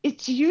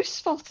it's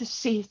useful to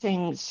see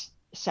things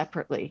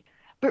separately,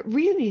 but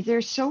really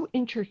they're so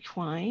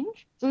intertwined,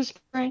 those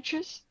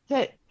branches,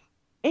 that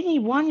any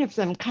one of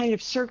them kind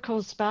of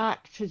circles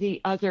back to the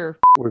other.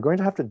 We're going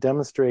to have to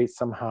demonstrate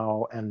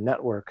somehow and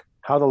network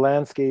how the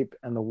landscape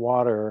and the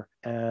water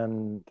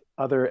and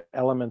other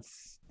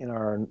elements in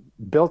our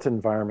built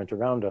environment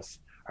around us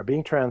are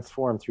being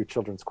transformed through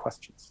children's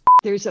questions.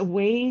 There's a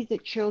way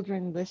that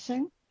children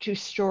listen to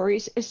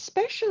stories,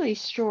 especially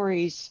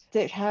stories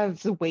that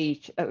have the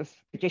weight of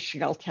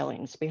traditional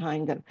tellings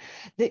behind them,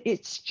 that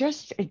it's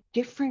just a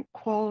different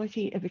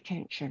quality of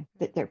attention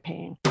that they're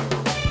paying.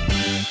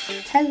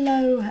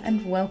 Hello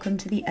and welcome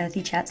to the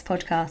Earthy Chats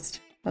podcast,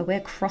 where we're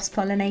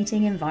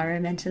cross-pollinating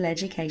environmental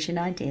education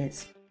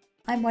ideas.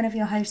 I'm one of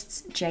your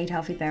hosts, Jade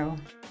Harvey-Beryl.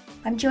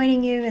 I'm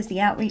joining you as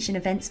the Outreach and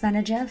Events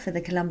Manager for the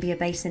Columbia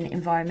Basin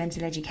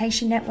Environmental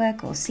Education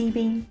Network, or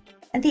CBEN,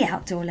 and the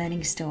Outdoor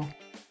Learning Store,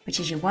 which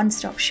is your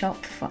one-stop shop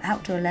for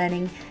outdoor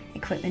learning,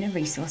 equipment and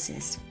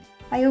resources.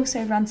 I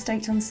also run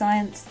Stoked on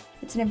Science.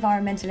 It's an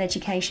environmental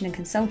education and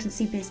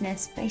consultancy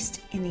business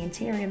based in the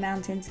interior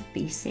mountains of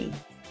BC.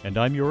 And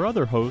I'm your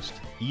other host,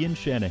 Ian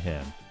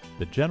Shanahan,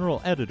 the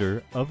General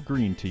Editor of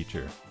Green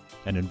Teacher,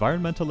 an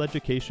environmental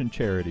education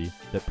charity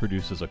that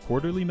produces a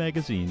quarterly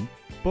magazine,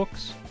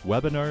 books,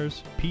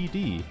 webinars,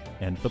 PD,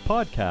 and the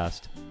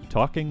podcast,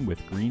 Talking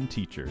with Green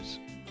Teachers.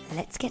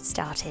 Let's get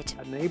started.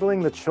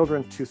 Enabling the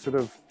children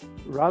to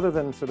rather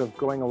than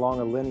going along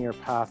a linear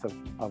path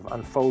of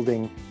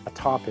unfolding a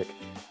topic,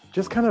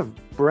 just kind of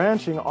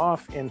branching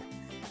off in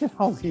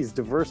all these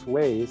diverse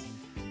ways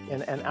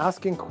and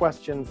asking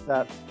questions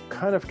that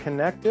kind of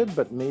connected,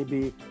 but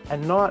maybe,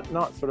 and not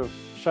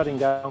shutting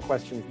down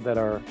questions that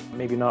are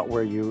maybe not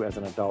where you as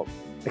an adult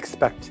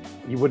expect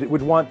you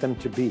would want them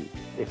to be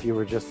if you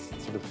were just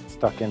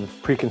stuck in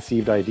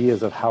preconceived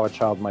ideas of how a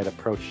child might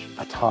approach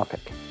a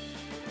topic.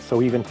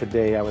 So even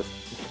today I was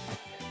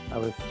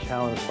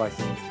challenged by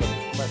some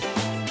questions.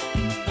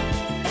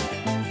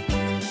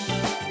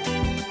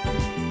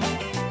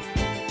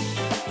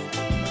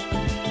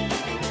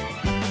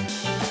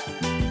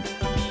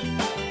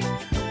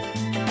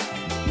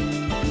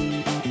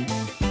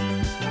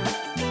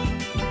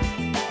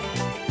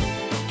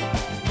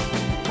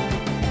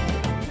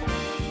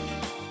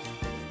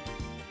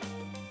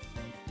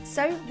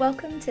 So,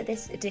 welcome to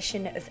this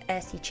edition of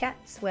Earthy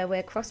Chats, where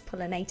we're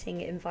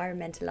cross-pollinating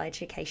environmental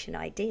education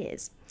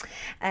ideas.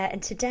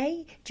 And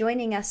today,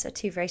 joining us are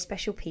two very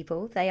special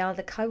people. They are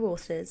the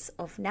co-authors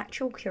of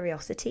Natural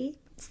Curiosity.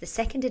 It's the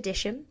second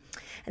edition,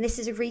 and this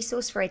is a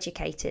resource for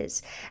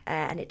educators,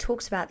 and it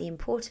talks about the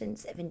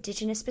importance of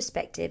Indigenous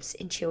perspectives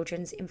in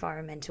children's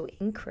environmental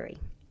inquiry.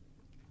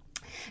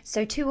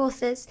 So two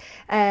authors.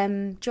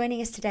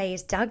 Joining us today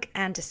is Doug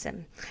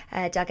Anderson.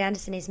 Doug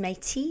Anderson is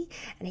Métis,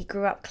 and he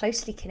grew up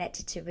closely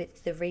connected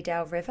with the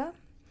Rideau River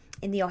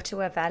in the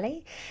Ottawa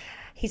Valley.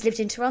 He's lived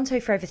in Toronto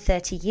for over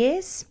 30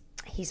 years.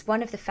 He's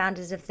one of the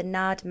founders of the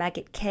Nard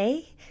Magit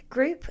Kay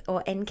group,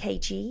 or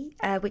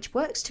NKG, which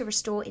works to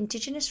restore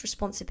Indigenous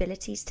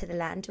responsibilities to the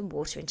land and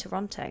water in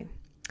Toronto.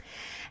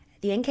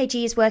 The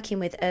NKG is working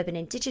with urban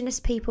Indigenous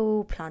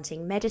people,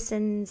 planting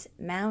medicines,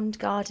 mound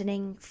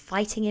gardening,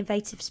 fighting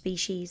invasive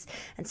species,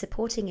 and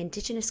supporting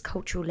Indigenous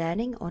cultural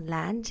learning on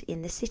land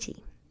in the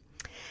city.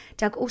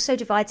 Doug also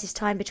divides his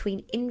time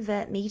between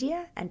invert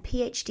media and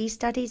PhD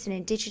studies in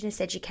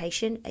Indigenous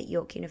education at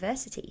York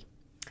University.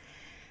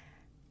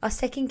 Our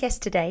second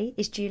guest today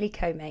is Julie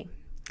Comey.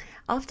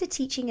 After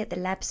teaching at the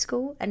Lab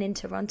School and in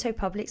Toronto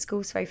Public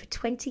Schools for over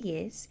 20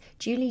 years,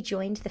 Julie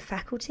joined the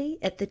faculty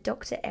at the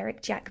Dr.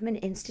 Eric Jackman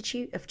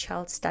Institute of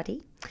Child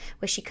Study,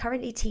 where she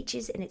currently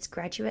teaches in its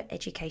graduate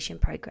education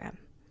program.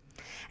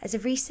 As a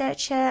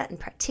researcher and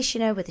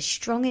practitioner with a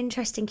strong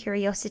interest in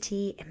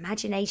curiosity,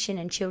 imagination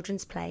and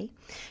children's play,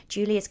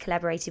 Julie has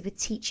collaborated with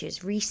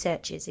teachers,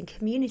 researchers and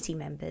community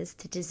members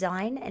to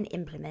design and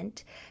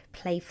implement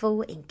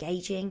playful,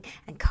 engaging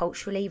and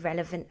culturally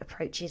relevant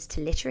approaches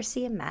to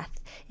literacy and math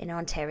in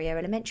Ontario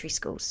elementary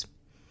schools.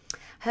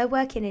 Her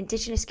work in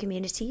Indigenous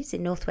communities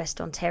in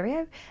Northwest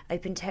Ontario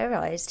opened her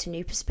eyes to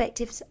new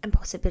perspectives and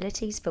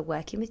possibilities for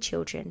working with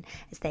children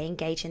as they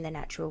engage in the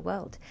natural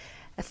world.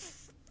 A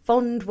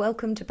fond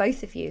welcome to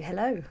both of you.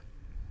 Hello.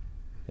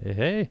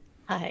 Hey.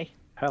 Hi.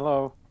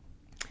 Hello.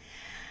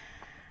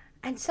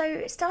 And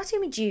so, starting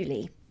with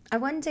Julie, I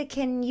wonder,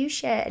 can you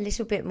share a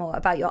little bit more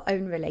about your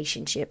own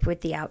relationship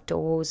with the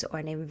outdoors or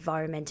an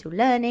environmental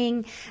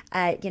learning?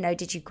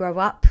 Did you grow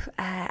up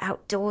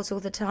outdoors all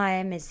the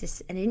time? Is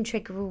this an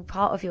integral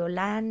part of your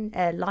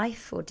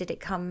life, or did it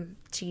come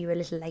to you a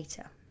little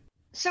later?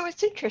 So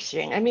it's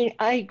interesting. I mean,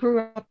 I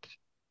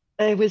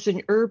was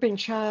an urban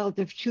child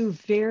of two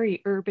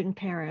very urban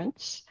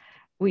parents.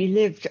 We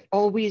lived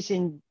always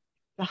in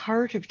the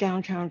heart of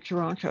downtown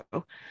Toronto,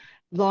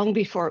 long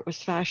before it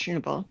was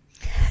fashionable.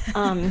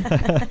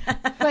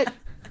 But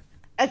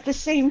at the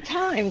same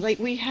time,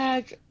 we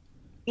had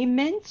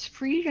immense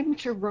freedom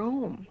to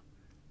roam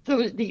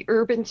the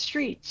urban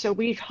streets. So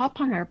we'd hop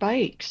on our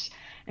bikes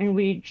and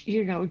we'd,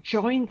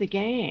 join the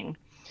gang.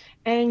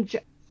 And,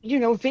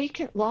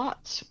 vacant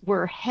lots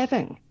were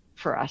heaven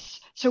for us.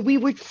 So we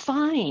would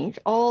find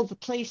all the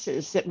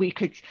places that we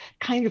could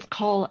kind of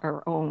call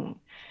our own.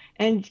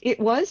 And it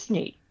was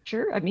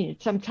nature. I mean,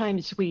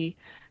 sometimes we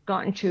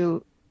got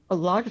into a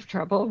lot of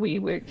trouble. We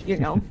would,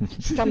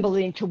 stumble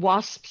into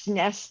wasps'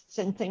 nests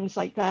and things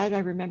like that. I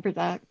remember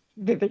that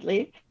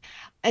vividly,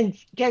 and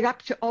get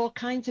up to all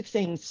kinds of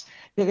things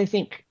that I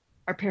think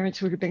our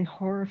parents would have been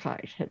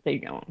horrified had they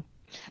known.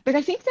 But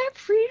I think that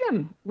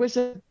freedom was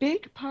a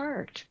big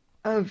part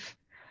of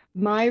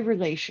my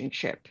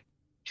relationship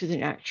to the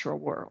natural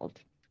world,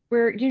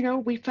 where,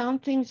 we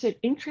found things that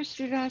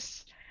interested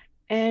us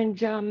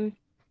and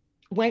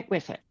went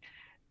with it.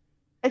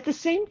 At the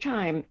same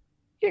time,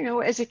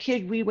 as a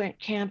kid, we went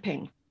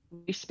camping.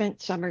 We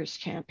spent summers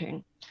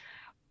camping,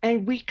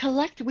 and we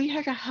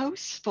had a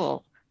house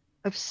full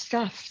of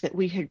stuff that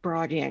we had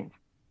brought in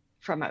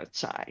from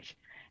outside.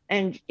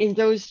 And in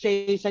those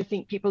days, I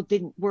think people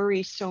didn't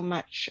worry so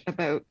much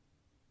about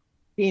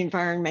the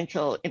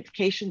environmental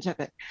implications of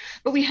it.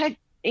 But we had,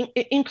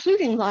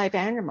 including live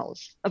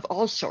animals of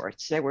all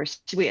sorts.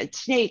 We had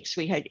snakes,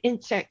 we had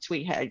insects,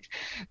 we had,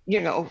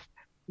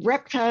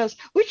 reptiles,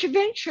 which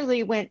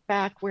eventually went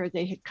back where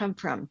they had come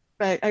from.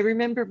 But I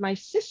remember my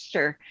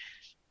sister,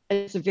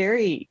 as a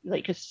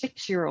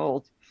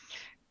 6-year-old,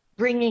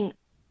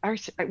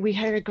 we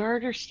had a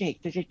garter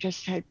snake that had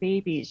just had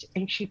babies,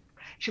 and she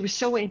was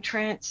so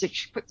entranced that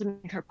she put them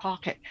in her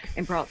pocket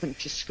and brought them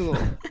to school.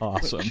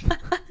 Awesome.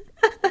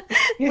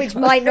 Which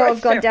might not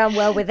have gone down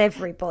well with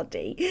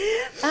everybody.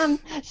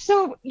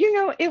 So,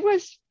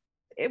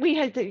 we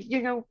had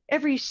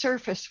every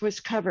surface was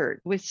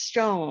covered with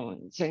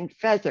stones and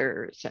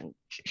feathers and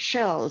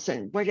shells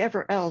and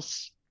whatever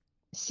else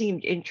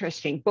seemed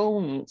interesting,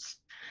 bones.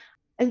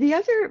 And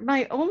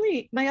my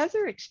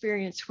other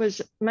experience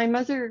was my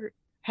mother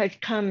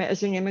had come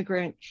as an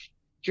immigrant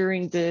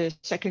during the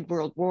Second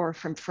World War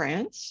from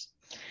France.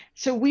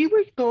 So we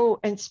would go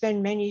and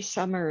spend many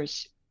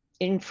summers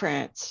in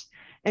France.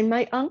 And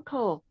my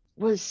uncle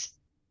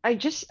I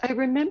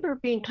remember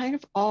being kind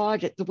of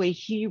awed at the way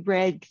he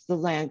read the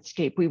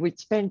landscape. We would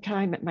spend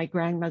time at my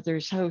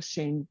grandmother's house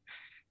in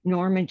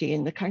Normandy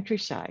in the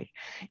countryside,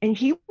 and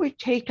he would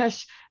take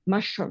us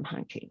mushroom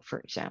hunting, for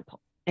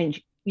example.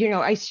 And,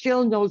 I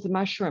still know the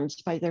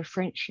mushrooms by their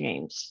French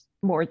names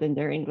more than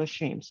their English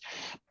names.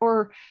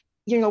 Or,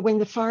 when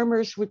the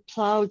farmers would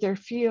plow their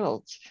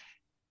fields,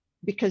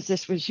 because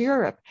this was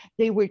Europe,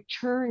 they would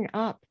turn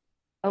up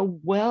a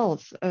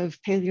wealth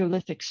of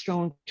Paleolithic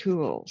stone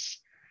tools,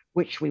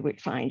 which we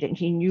would find, and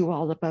he knew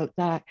all about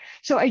that.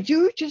 So I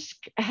do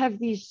just have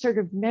these sort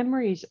of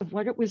memories of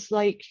what it was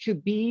like to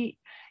be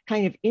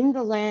kind of in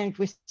the land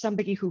with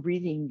somebody who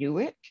really knew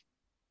it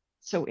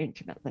so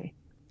intimately.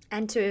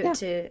 And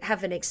to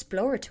have an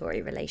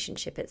exploratory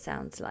relationship, it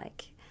sounds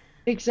like.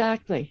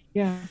 Exactly,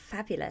 yeah.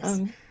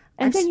 Fabulous.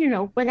 And then,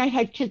 when I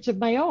had kids of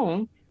my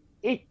own,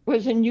 it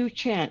was a new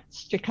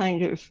chance to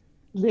kind of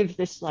live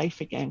this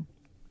life again.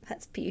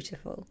 That's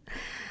beautiful.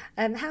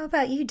 How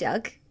about you,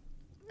 Doug?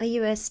 Are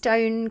you a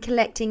stone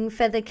collecting,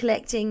 feather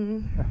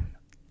collecting?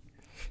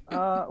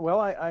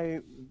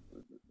 Well,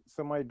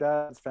 so my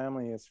dad's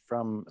family is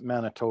from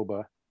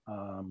Manitoba,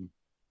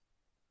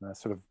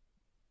 sort of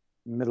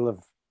middle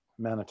of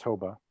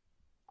Manitoba,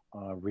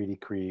 Reedy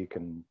Creek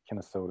and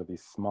Kinnesota,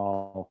 these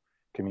small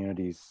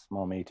communities,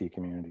 small Métis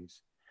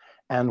communities.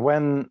 And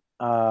when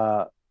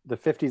the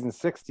 50s and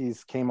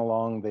 60s came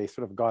along, they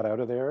sort of got out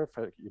of there.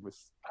 It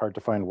was hard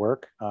to find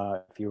work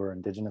if you were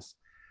Indigenous.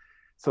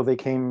 So they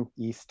came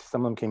east,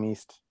 some of them came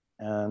east.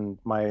 And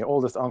my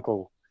oldest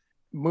uncle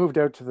moved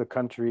out to the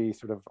country,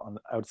 sort of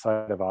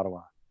outside of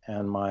Ottawa.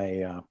 And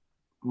my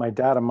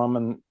dad and mom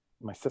and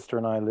my sister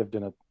and I lived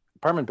in an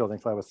apartment building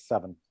till I was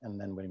 7. And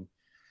then we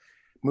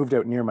moved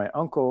out near my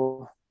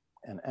uncle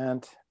and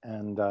aunt,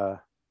 and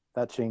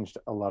that changed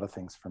a lot of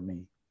things for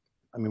me.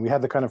 I mean, we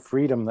had the kind of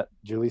freedom that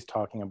Julie's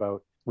talking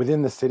about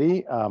within the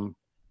city,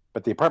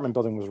 but the apartment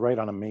building was right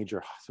on a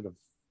major sort of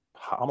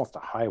almost a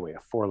highway, a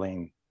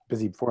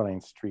busy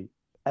 4-lane street.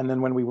 And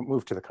then when we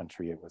moved to the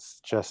country, it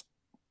was just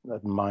a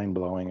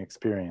mind-blowing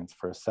experience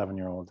for a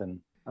 7-year-old. And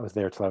I was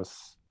there till I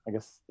was, I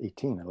guess,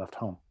 18. I left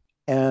home.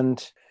 And,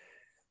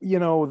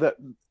 that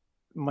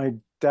my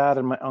dad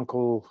and my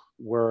uncle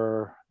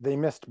they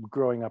missed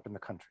growing up in the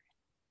country.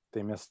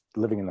 They missed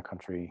living in the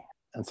country.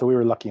 And so we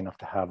were lucky enough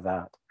to have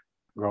that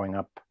growing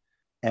up,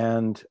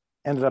 and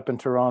ended up in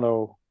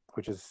Toronto,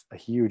 which is a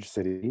huge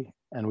city.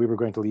 And we were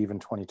going to leave in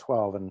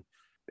 2012 and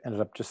ended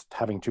up just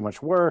having too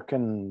much work,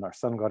 and our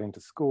son got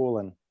into school.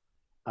 And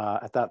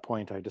at that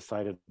point, I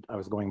decided I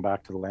was going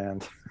back to the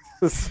land.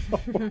 So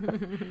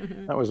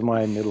that was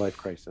my midlife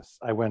crisis.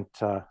 I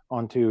went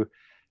onto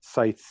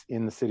sites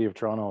in the city of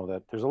Toronto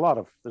that there's a lot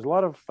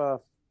of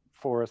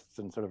forests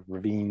and sort of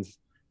ravines,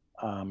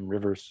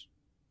 rivers.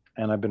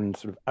 And I've been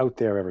sort of out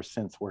there ever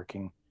since,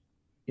 working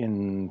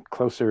in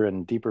closer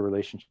and deeper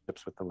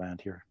relationships with the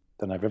land here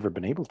than I've ever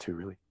been able to,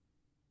 really.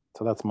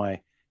 So that's my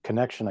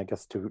connection, I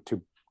guess,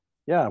 to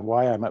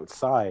why I'm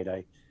outside.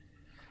 I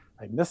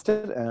missed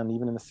it, and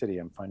even in the city,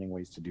 I'm finding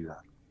ways to do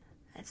that.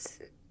 That's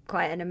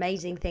quite an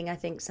amazing thing. I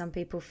think some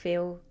people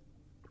feel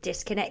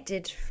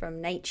disconnected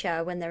from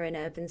nature when they're in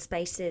urban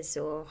spaces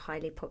or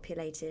highly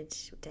populated,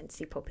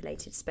 densely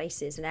populated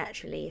spaces. And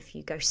actually, if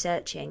you go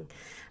searching,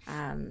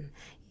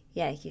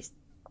 you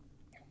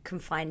can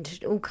find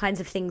all kinds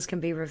of things can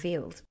be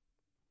revealed.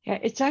 Yeah,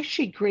 it's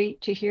actually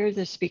great to hear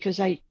this because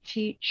I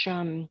teach,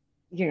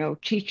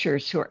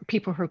 teachers who are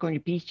people who are going to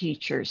be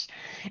teachers,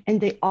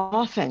 and they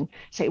often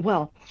say,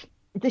 well,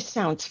 this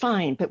sounds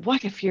fine, but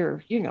what if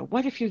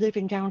what if you live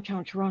in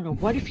downtown Toronto?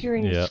 What if you're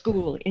in a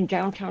school in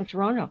downtown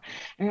Toronto?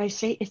 And I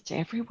say, it's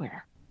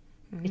everywhere.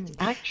 It's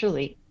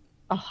actually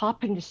a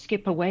hop and a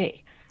skip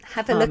away.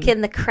 Have a look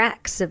in the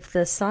cracks of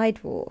the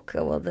sidewalk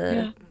or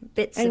the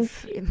bits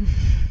of...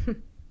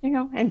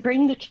 and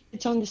bring the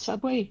kids on the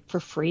subway for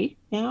free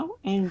now,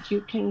 and you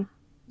can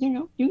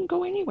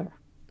go anywhere.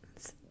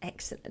 That's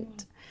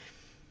excellent.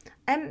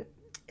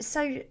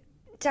 So,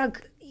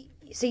 Doug,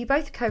 you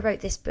both co-wrote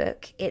this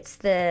book. It's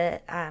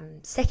the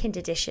second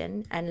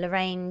edition, and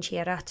Lorraine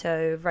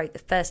Giarato wrote the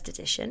first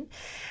edition.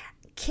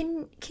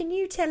 Can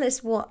you tell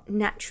us what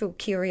natural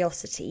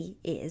curiosity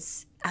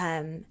is,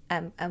 and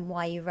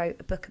why you wrote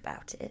a book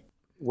about it?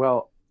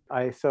 Well,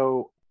 I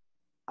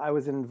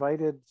was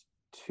invited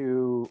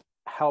to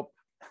help.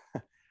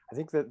 I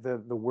think that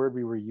the word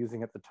we were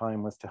using at the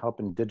time was to help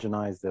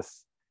indigenize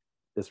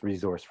this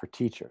resource for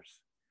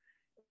teachers.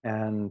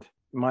 And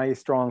my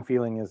strong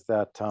feeling is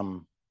that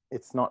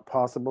it's not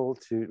possible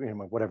to,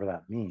 whatever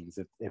that means,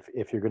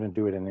 if you're going to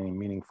do it in any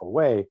meaningful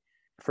way.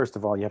 First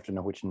of all, you have to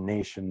know which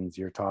nations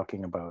you're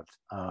talking about,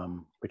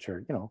 which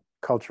are,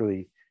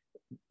 culturally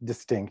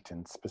distinct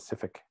and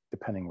specific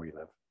depending where you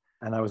live.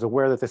 And I was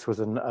aware that this was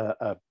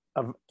a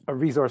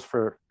resource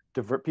for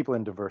people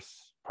in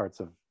diverse parts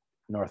of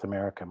North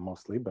America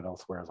mostly, but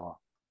elsewhere as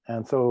well.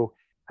 And so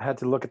I had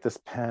to look at this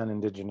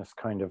pan-Indigenous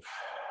kind of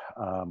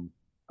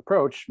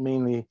approach,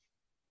 mainly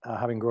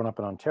having grown up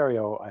in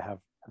Ontario. I've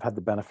had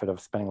the benefit of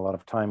spending a lot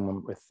of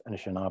time with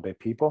Anishinaabe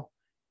people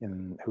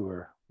who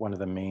are one of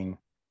the main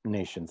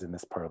nations in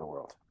this part of the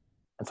world.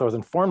 And so I was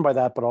informed by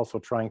that, but also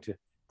trying to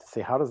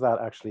say, how does that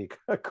actually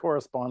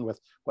correspond with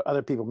what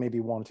other people may be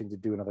wanting to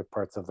do in other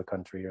parts of the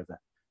country or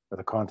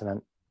the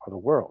continent or the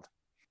world?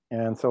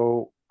 And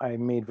so I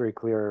made very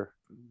clear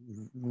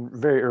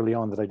very early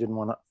on that I didn't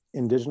want to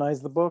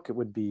indigenize the book. That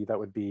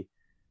would be,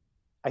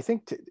 I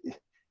think,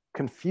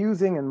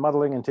 confusing and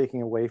muddling and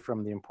taking away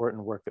from the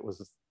important work that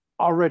was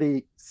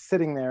already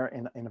sitting there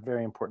in a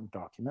very important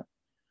document.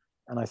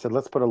 And I said,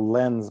 let's put a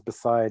lens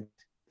beside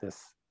this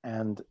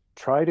and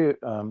try to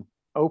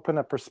open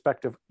a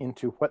perspective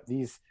into what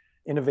these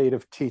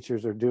innovative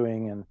teachers are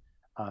doing and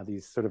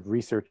these sort of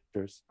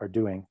researchers are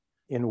doing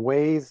in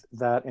ways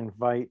that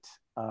invite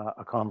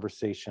a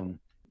conversation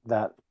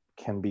that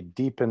can be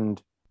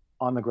deepened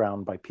on the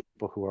ground by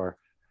people who are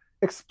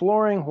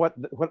exploring what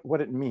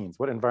it means,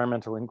 what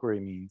environmental inquiry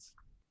means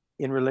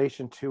in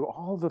relation to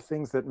all the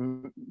things that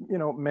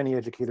many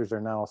educators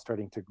are now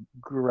starting to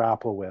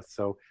grapple with.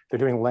 So they're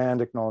doing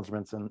land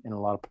acknowledgements in a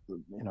lot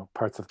of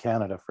parts of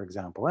Canada, for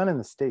example, and in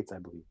the States, I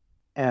believe.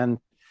 And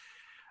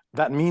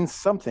that means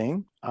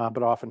something,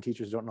 but often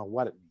teachers don't know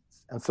what it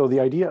means. And so the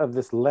idea of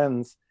this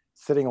lens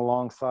sitting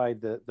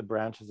alongside the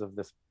branches of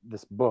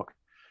this book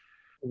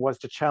was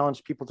to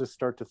challenge people to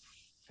start to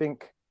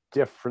think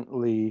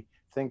differently,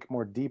 think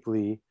more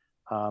deeply.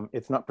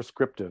 It's not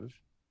prescriptive.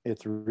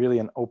 It's really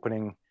an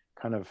opening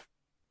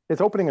it's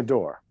opening a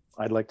door.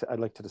 I'd like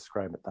to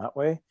describe it that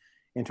way,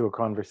 into a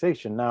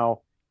conversation.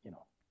 Now,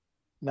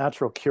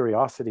 natural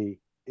curiosity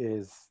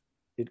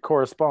it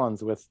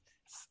corresponds with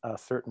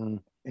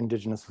certain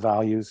Indigenous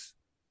values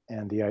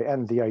and the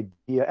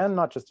idea, and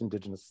not just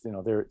Indigenous,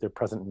 they're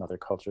present in other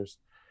cultures,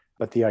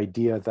 but the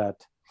idea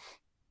that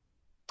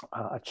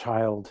a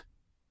child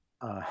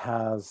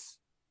has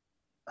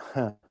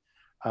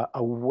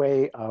a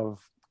way of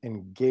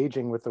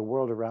engaging with the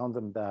world around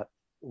them that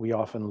we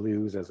often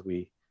lose as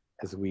we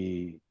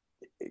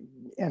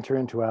enter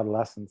into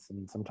adolescence,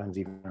 and sometimes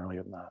even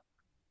earlier than that.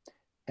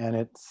 And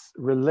it's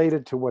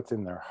related to what's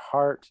in their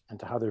heart and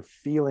to how they're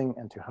feeling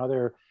and to how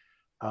they're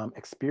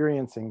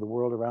experiencing the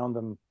world around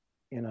them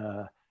in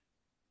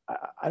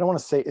I don't want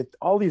to say it,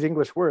 all these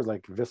English words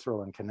like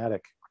visceral and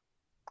kinetic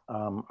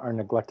are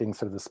neglecting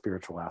sort of the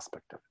spiritual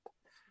aspect of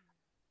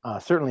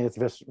it. Certainly it's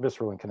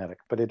visceral and kinetic,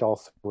 but it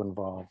also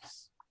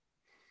involves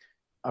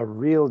a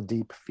real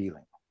deep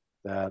feeling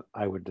that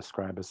I would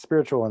describe as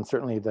spiritual. And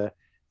certainly the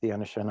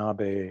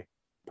Anishinaabe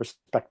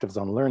perspectives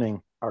on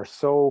learning are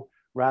so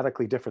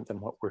radically different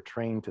than what we're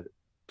trained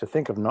to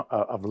think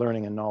of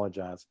learning and knowledge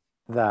as,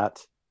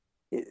 that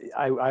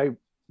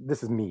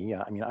this is me.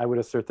 I would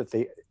assert that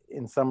they,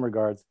 in some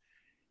regards,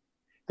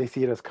 they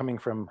see it as coming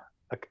from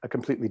a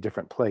completely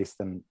different place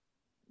than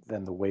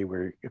the way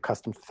we're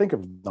accustomed to think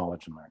of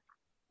knowledge and learning.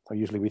 So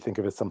usually we think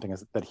of it as something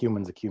that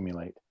humans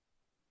accumulate,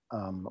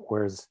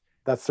 whereas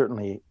that's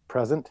certainly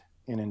present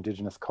in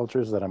Indigenous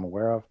cultures that I'm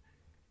aware of,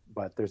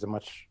 but there's a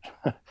much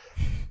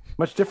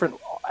different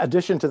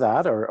addition to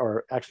that,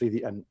 or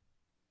actually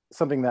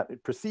something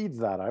that precedes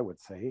that, I would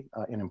say,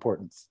 in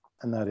importance,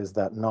 and that is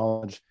that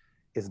knowledge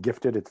is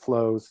gifted, it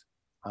flows,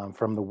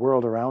 from the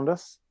world around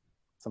us,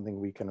 something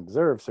we can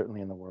observe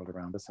certainly in the world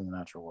around us, in the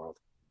natural world,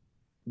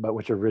 but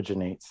which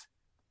originates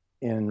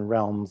in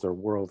realms or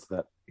worlds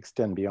that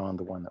extend beyond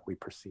the one that we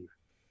perceive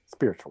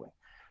spiritually.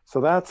 So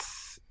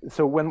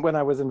when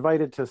I was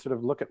invited to sort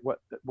of look at what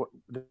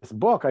this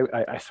book,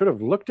 I sort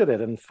of looked at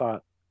it and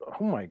thought,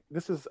 oh my,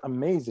 this is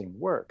amazing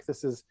work.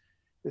 This is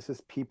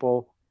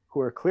people who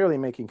are clearly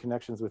making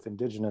connections with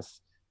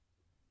indigenous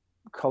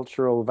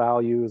cultural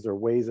values or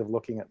ways of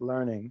looking at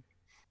learning.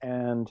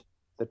 And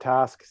the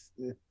task,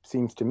 it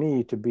seems to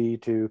me, to be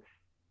to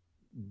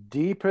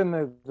deepen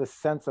the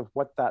sense of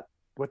what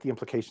the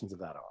implications of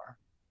that are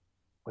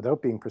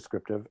without being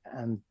prescriptive,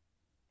 and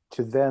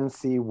to then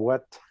see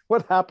what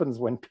happens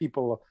when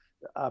people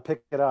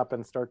pick it up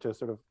and start to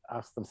sort of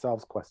ask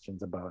themselves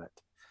questions about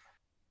it.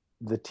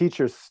 The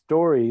teacher's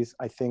stories,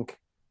 I think,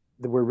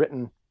 that were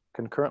written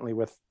concurrently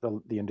with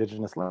the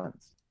indigenous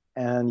lens.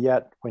 And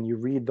yet, when you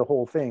read the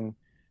whole thing,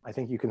 I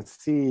think you can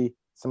see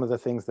some of the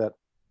things that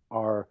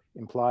are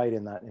implied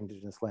in that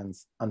indigenous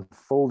lens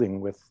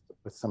unfolding with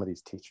some of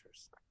these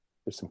teachers.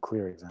 There's some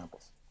clear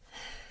examples.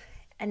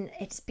 And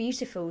it's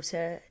beautiful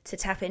to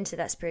tap into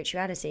that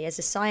spirituality. As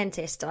a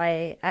scientist,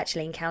 I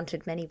actually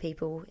encountered many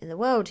people in the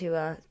world who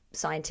are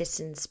scientists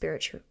and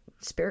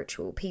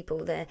spiritual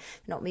people. They're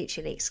not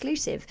mutually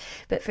exclusive.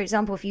 But for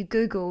example, if you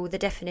Google the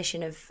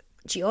definition of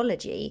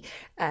geology,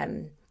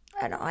 and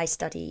I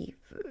study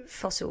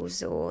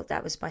fossils, or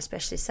that was my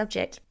specialist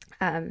subject,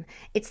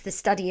 it's the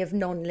study of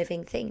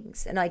non-living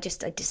things, and I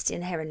just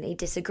inherently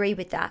disagree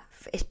with that,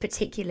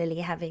 particularly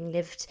having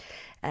lived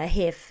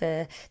here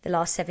for the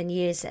last 7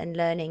 years and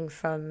learning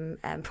from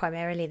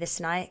primarily the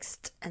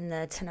Snaixt and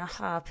the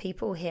Tanaha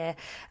people here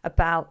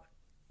about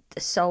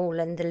the soul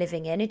and the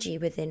living energy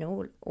within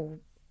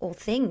all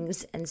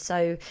things. And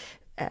so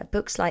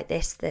books like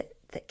this that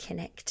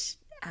connect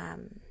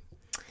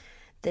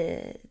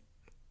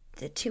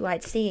the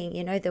two-eyed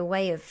seeing, the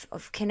way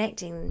of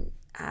connecting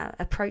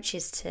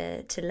approaches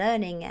to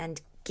learning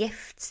and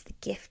gifts, the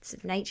gifts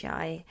of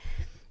nature.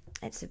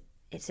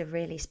 It's a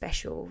really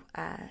special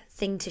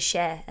thing to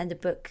share. And the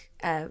book,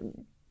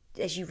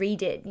 as you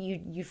read it,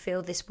 you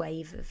feel this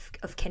wave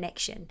of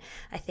connection,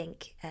 I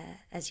think,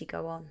 as you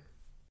go on.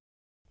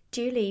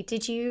 Julie,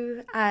 did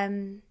you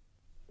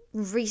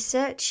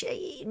research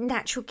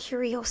natural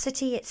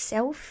curiosity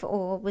itself,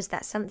 or was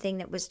that something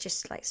that was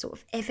just like sort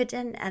of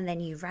evident and then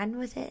you ran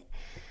with it?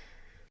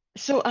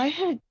 So I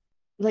had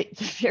like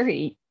the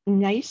very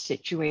nice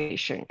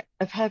situation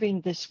of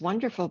having this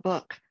wonderful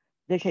book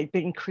that had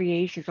been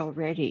created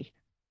already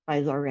by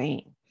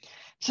Lorraine.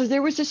 So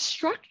there was a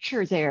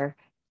structure there.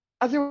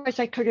 Otherwise,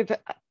 I could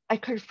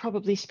have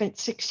probably spent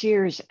 6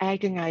 years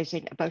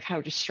agonizing about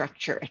how to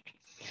structure it.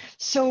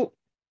 So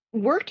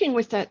working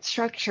with that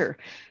structure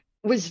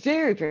was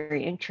very,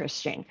 very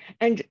interesting.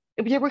 And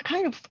there were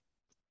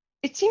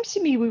it seems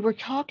to me we were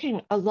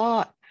talking a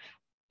lot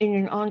in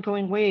an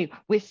ongoing way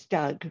with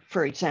Doug,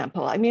 for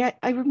example. I mean,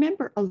 I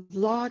remember a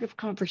lot of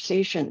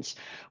conversations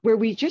where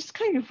we just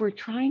kind of were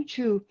trying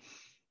to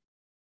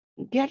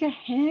get a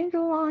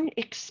handle on,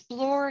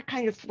 explore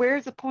kind of where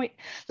the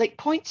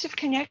points of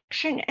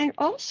connection, and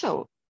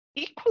also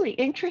equally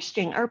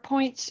interesting are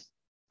points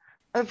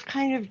of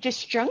kind of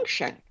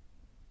disjunction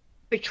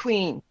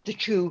between the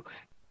two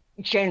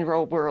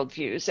general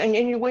worldviews. And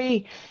in a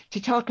way, to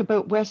talk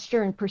about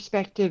Western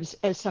perspectives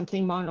as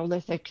something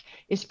monolithic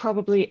is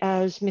probably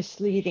as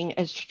misleading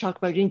as to talk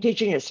about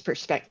Indigenous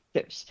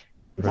perspectives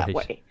that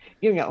way,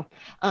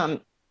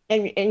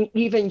 and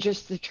even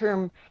just the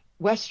term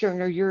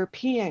Western or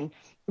European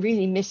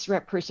really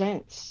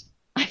misrepresents,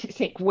 I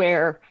think,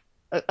 where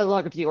a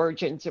lot of the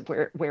origins of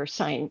where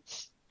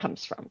science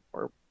comes from,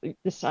 or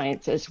the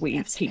science as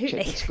we teach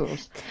in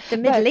schools. The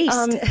Middle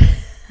East.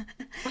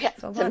 Yeah,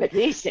 the Middle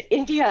East,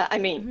 India, I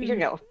mean,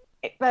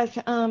 but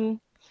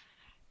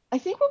I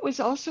think what was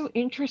also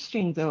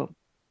interesting, though,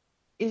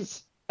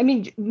 is, I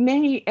mean,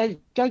 as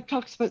Doug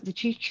talks about the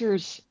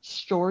teacher's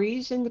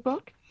stories in the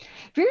book,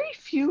 very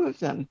few of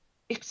them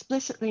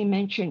explicitly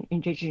mention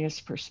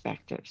Indigenous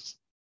perspectives.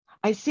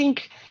 I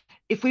think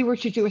if we were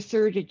to do a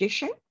third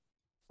edition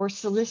or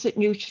solicit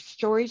new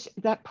stories,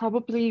 that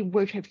probably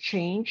would have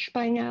changed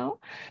by now.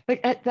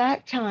 But at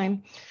that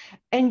time,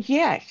 and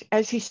yet,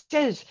 as he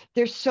says,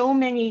 there's so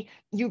many,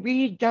 you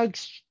read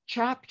Doug's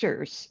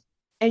chapters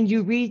and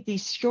you read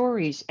these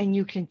stories and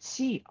you can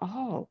see,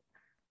 oh,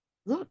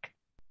 look,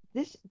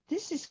 this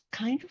is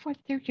kind of what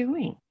they're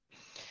doing.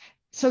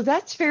 So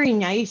that's very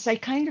nice. I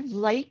kind of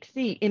like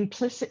the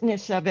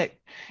implicitness of it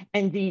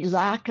and the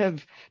lack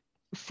of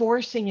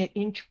forcing it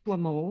into a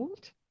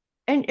mold.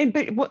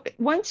 But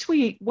once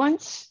we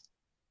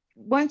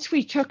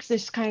took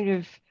this kind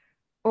of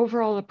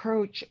overall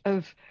approach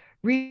of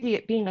really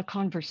it being a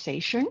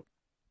conversation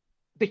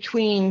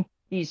between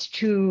these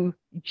two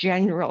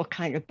general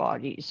kind of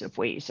bodies of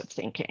ways of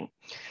thinking,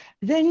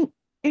 then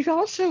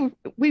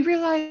we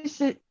realized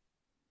that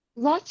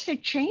lots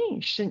had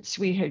changed since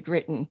we had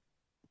written.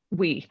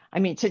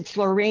 Since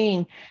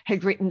Lorraine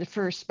had written the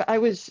first, but I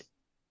was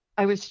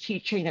I was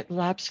teaching at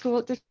lab school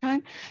at the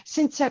time,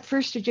 since that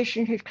first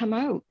edition had come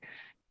out.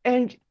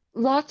 And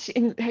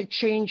had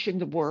changed in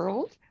the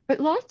world, but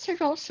lots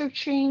had also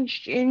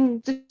changed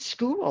in the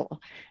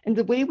school and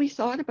the way we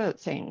thought about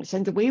things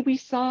and the way we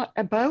thought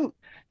about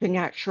the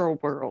natural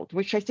world,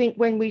 which I think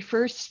when the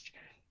first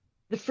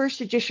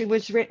edition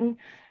was written,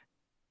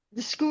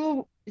 the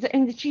school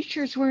and the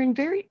teachers were in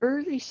very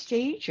early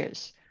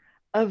stages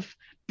of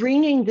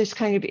bringing this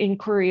kind of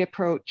inquiry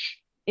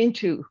approach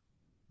into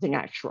the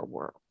natural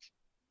world.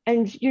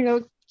 And,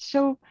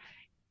 so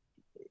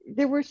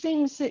there were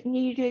things that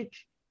needed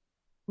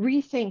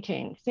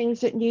rethinking, things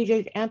that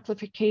needed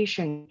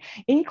amplification.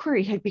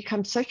 Inquiry had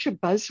become such a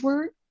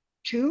buzzword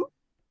too,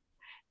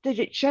 that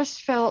it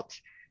just felt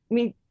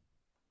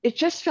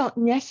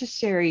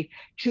necessary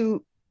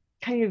to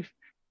kind of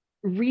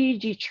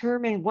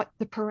redetermine what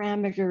the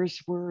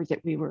parameters were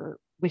that we were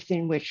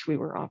within which we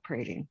were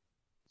operating.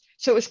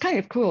 So it was kind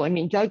of cool. I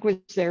mean, Doug was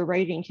there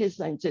writing his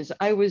lenses.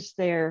 I was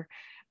there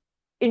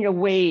in a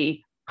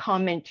way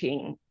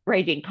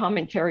writing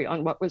commentary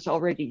on what was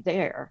already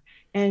there.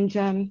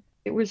 And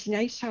it was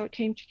nice how it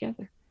came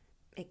together.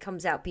 It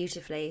comes out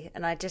beautifully,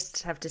 and I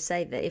just have to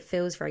say that it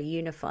feels very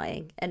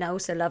unifying. And I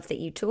also love that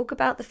you talk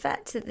about the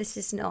fact that this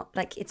is not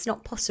it's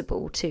not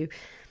possible to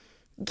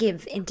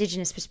give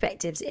Indigenous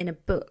perspectives in a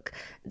book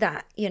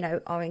that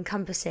are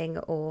encompassing,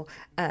 or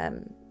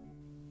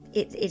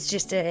it's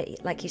just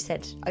like you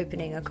said,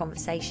 opening a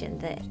conversation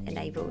that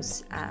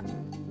enables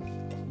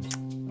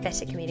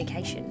better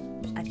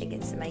communication. I think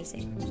it's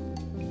amazing.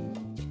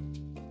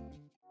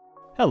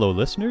 Hello,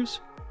 listeners.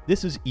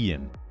 This is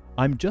Ian.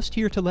 I'm just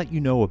here to let you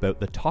know about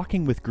the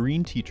Talking with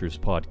Green Teachers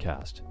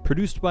podcast,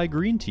 produced by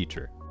Green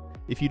Teacher.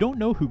 If you don't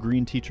know who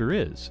Green Teacher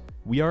is,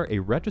 we are a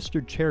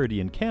registered charity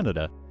in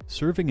Canada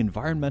serving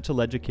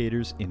environmental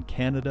educators in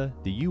Canada,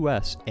 the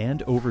US,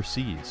 and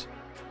overseas.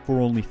 For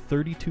only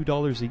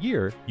 $32 a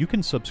year, you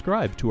can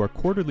subscribe to our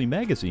quarterly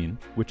magazine,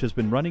 which has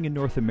been running in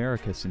North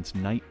America since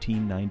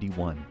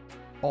 1991.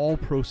 All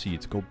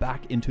proceeds go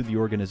back into the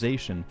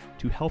organization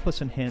to help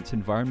us enhance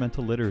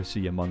environmental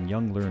literacy among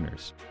young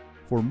learners.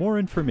 For more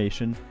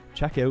information,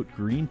 check out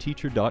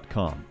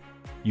greenteacher.com.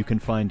 You can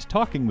find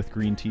Talking with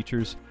Green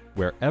Teachers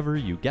wherever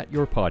you get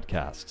your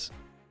podcasts.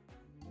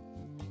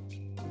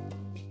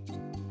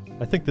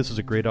 I think this is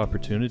a great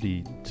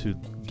opportunity to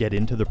get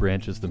into the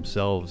branches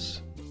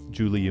themselves.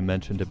 Julie, you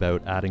mentioned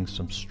about adding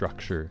some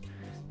structure,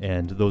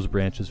 and those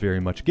branches very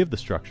much give the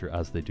structure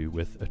as they do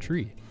with a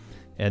tree.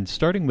 And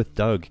starting with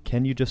Doug,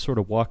 can you just sort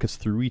of walk us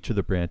through each of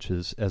the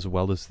branches as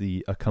well as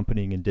the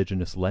accompanying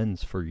Indigenous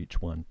lens for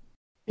each one?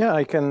 Yeah,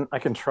 I can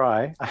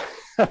try.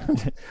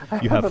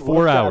 You have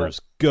 4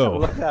 hours. Go.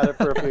 I've looked at it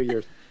for a few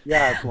years.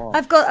 Yeah, it's long.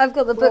 I've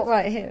got the book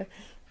right here.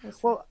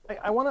 Well,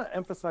 I want to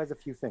emphasize a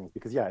few things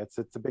because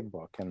it's a big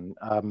book, and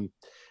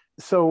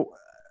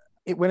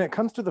when it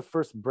comes to the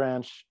first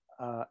branch,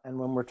 and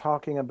when we're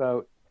talking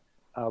about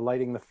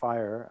lighting the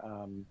fire,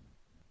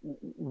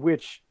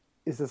 which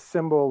is a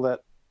symbol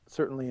that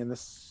certainly in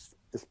this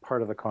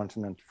part of the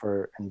continent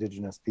for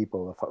Indigenous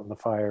people, the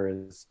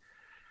fire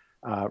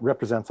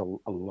represents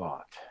a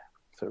lot.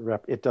 So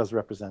it does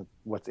represent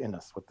what's in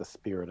us, what the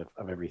spirit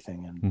of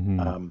everything,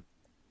 and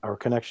our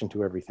connection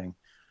to everything.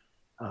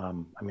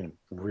 I'm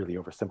really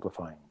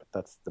oversimplifying, but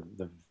that's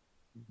the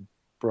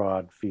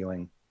broad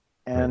feeling.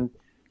 And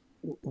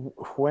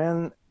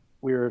when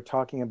we were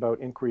talking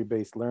about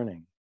inquiry-based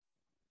learning,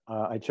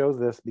 I chose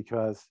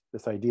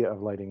this idea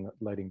of lighting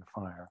the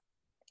fire,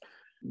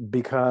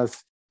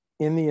 because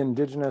in the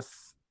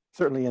Indigenous,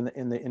 certainly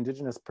in the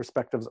Indigenous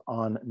perspectives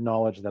on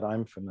knowledge that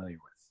I'm familiar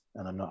with,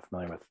 and I'm not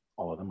familiar with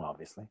all of them,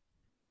 obviously,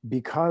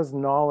 because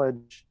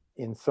knowledge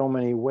in so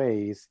many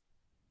ways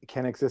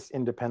can exist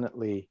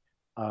independently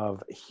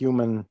of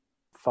human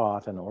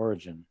thought and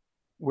origin.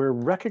 We're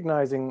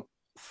recognizing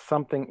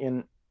something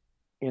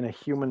in a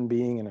human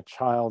being, in a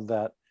child,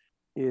 that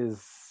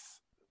is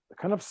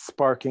kind of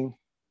sparking.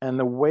 And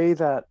the way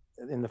that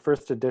in the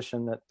first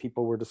edition that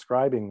people were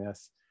describing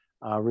this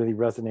really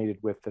resonated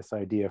with this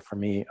idea for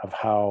me of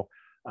how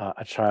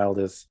a child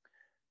is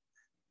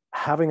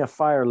having a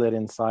fire lit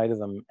inside of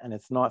them, and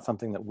it's not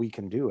something that we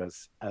can do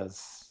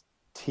as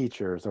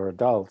teachers or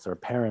adults or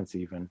parents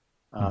even,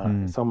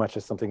 so much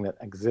as something that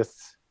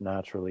exists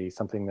naturally,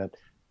 something that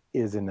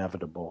is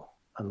inevitable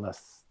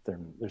unless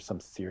there's some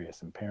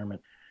serious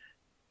impairment.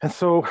 And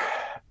so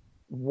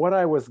what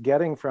I was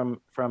getting from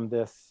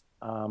this,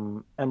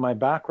 and my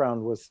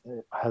background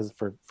has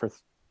for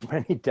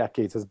many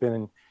decades has been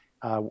in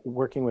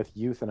working with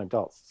youth and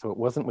adults. So it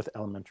wasn't with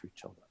elementary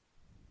children,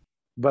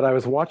 but I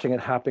was watching it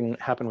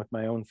happen with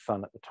my own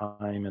son at the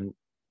time.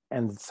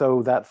 And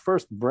so that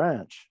first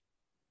branch,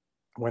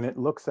 when it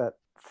looks at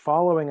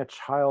following a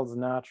child's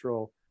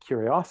natural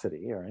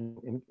curiosity or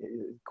in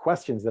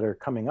questions that are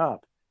coming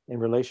up in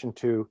relation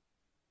to,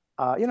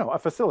 a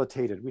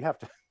facilitated, we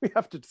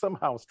have to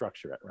somehow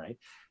structure it, right?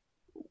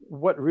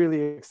 What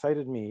really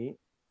excited me,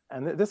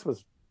 and this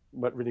was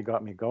what really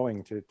got me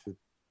going to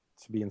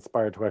be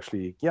inspired to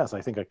actually, yes,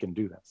 I think I can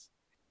do this,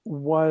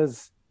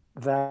 was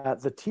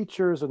that the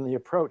teachers and the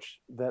approach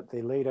that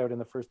they laid out in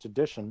the first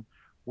edition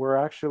were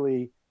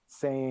actually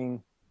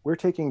saying, we're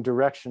taking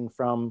direction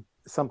from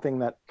something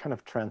that kind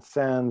of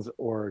transcends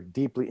or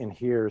deeply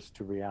adheres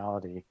to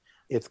reality.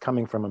 It's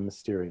coming from a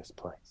mysterious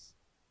place.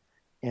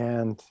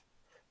 And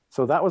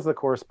so that was the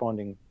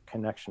corresponding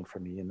connection for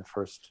me in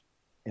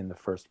the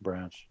first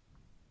branch.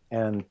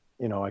 And,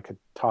 you know, I could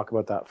talk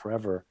about that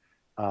forever.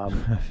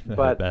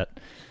 But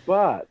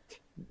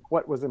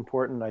what was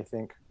important, I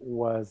think,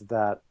 was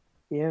that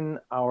in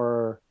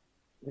our,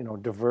 you know,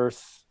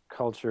 diverse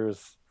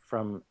cultures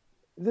from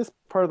this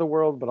part of the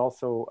world, but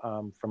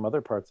also from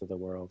other parts of the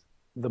world,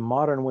 the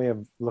modern way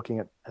of looking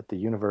at the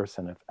universe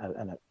and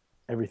at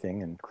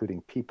everything,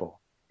 including people,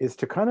 is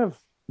to kind of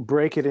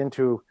break it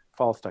into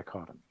false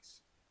dichotomies.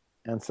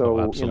 And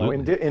so, you know,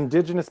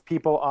 indigenous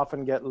people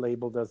often get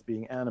labeled as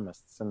being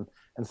animists, and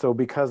so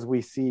because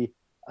we see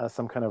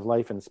some kind of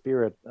life and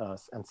spirit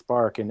and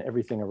spark in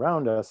everything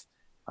around us,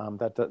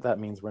 that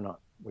means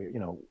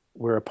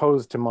we're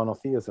opposed to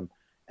monotheism.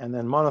 And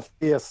then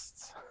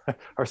monotheists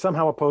are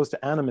somehow opposed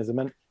to animism.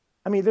 And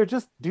I mean, they're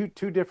just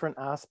two different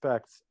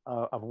aspects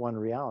of one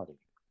reality.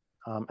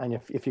 And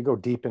if you go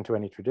deep into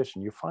any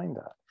tradition, you find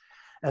that.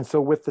 And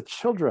so with the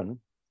children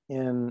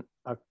in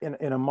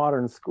a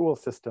modern school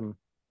system,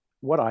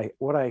 what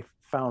I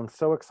found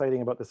so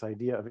exciting about this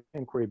idea of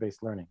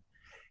inquiry-based learning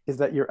is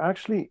that you're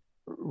actually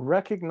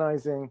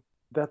recognizing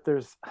that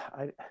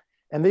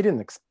and they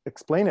didn't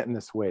explain it in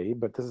this way,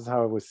 but this is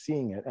how I was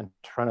seeing it and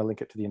trying to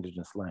link it to the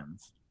indigenous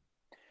lens.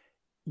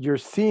 You're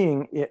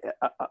seeing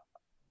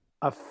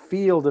a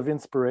field of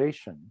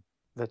inspiration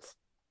that's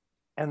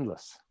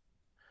endless.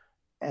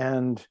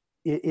 And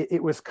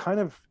it was kind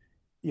of,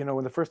 you know,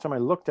 when the first time I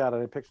looked at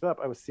it, I picked it up,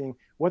 I was seeing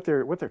what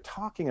they're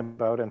talking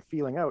about and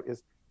feeling out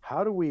is,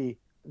 how do we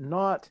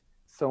not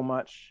so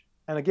much,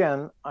 and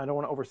again, I don't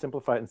want to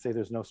oversimplify it and say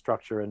there's no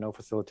structure and no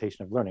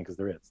facilitation of learning, because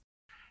there is,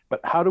 but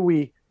how do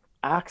we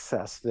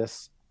access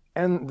this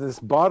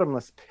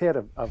bottomless pit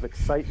of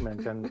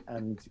excitement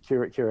and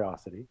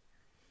curiosity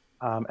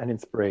and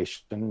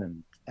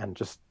inspiration and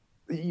just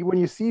when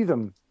you see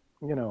them,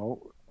 you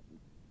know,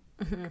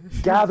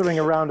 gathering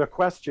around a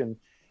question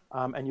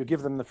and you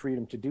give them the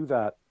freedom to do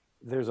that,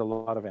 there's a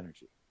lot of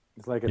energy.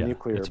 It's like a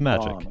nuclear it's bomb.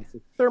 magic.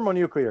 It's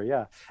thermonuclear,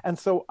 yeah. And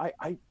so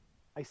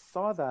I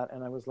saw that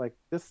and I was like,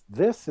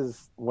 this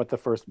is what the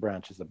first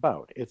branch is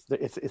about.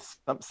 It's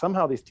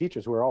somehow these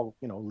teachers who are all,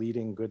 you know,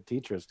 leading good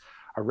teachers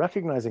are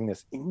recognizing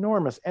this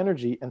enormous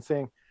energy and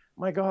saying,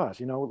 my gosh,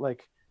 you know,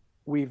 like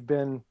we've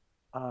been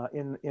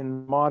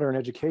in modern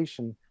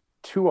education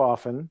too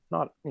often,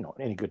 not, you know,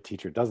 any good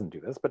teacher doesn't do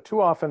this, but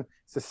too often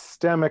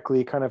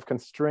systemically kind of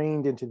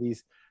constrained into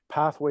these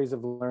pathways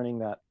of learning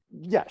that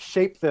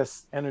shape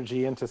this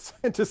energy into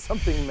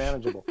something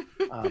manageable.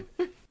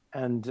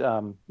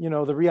 You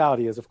know, the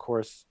reality is, of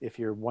course, if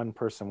you're one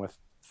person with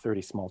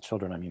 30 small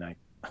children, I mean,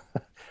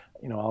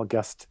 you know, I'll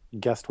guest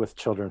with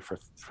children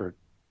for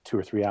 2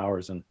 or 3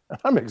 hours and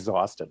I'm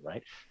exhausted,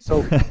 right?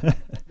 So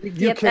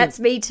that's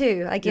me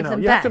too. I give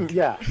them back.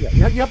 You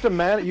have to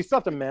manage. You still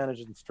have to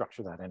manage and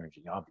structure that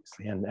energy,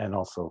 obviously, and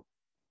also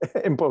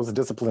impose a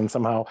discipline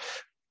somehow.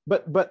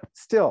 But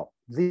still,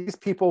 these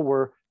people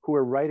who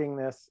are writing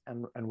this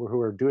and who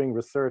are doing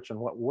research and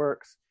what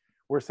works,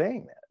 we're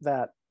saying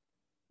that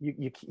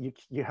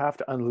you have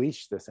to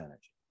unleash this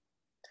energy.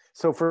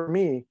 So for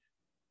me,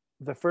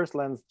 the first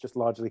lens just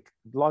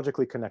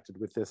logically connected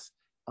with this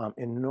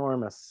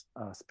enormous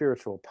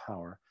spiritual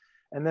power,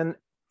 and then,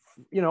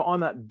 you know, on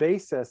that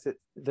basis,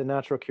 the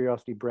natural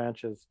curiosity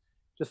branches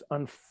just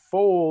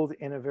unfold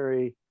in a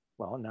very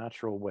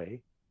natural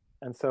way.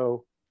 And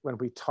so when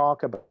we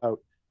talk about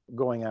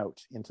going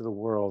out into the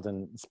world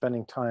and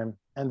spending time,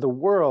 and the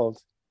world,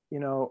 you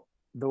know,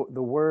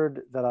 the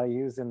word that I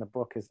use in the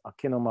book is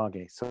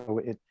akinomage. So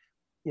it,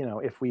 you know,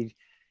 if we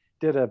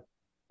did a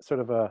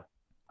sort of a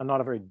not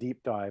a very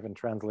deep dive and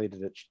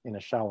translated it in a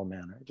shallow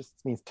manner, it just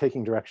means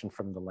taking direction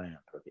from the land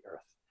or the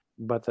earth.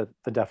 But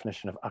the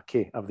definition of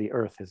ake, of the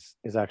earth,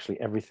 is actually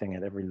everything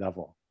at every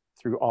level,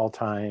 through all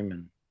time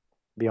and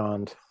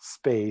beyond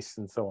space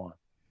and so on.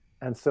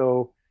 And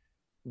so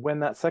when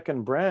that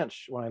second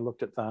branch, when I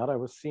looked at that, I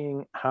was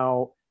seeing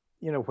how,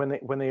 you know,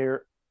 when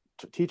they're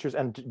teachers,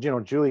 and, you know,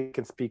 Julie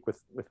can speak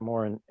with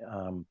more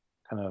kind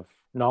of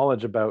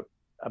knowledge about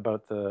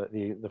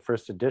the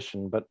first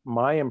edition, but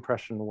my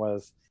impression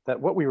was that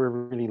what we were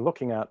really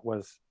looking at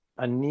was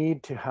a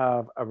need to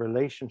have a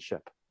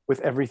relationship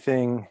with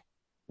everything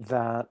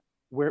that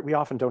we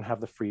often don't have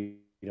the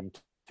freedom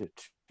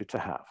to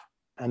have.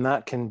 And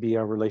that can be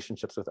our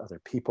relationships with other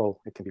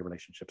people. It can be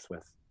relationships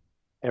with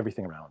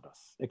everything around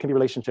us. It can be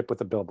relationship with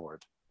the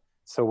billboard.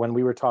 So when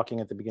we were talking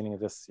at the beginning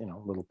of this, you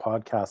know, little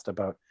podcast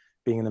about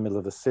being in the middle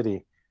of the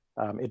city,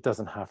 it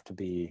doesn't have to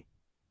be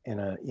in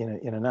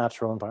a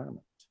natural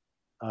environment.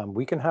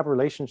 We can have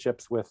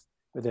relationships with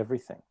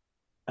everything.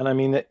 And I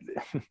mean,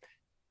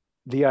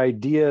 the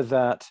idea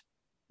that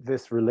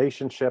this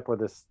relationship or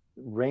this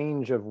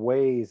range of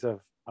ways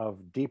of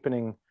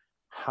deepening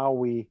how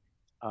we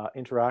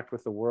interact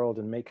with the world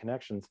and make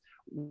connections.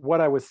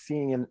 What I was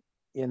seeing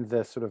in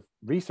the sort of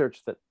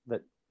research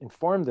that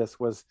informed this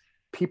was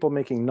people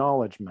making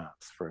knowledge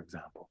maps, for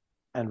example,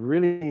 and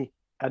really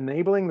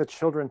enabling the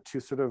children to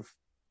sort of,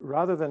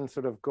 rather than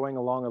sort of going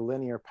along a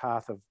linear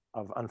path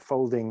of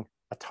unfolding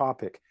a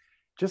topic,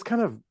 just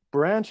kind of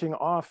branching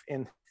off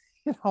in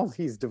all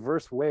these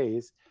diverse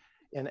ways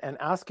and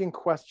asking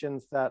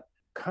questions that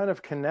kind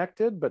of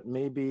connected, but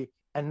maybe,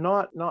 and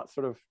not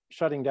sort of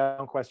shutting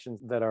down questions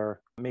that are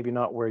maybe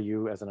not where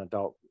you as an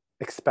adult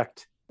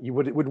expect you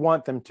would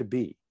want them to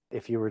be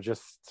if you were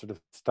just sort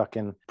of stuck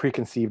in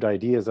preconceived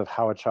ideas of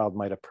how a child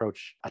might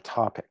approach a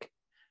topic.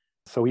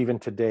 So even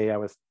today I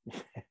was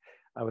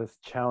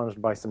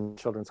challenged by some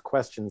children's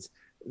questions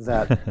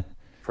that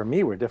for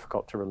me were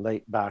difficult to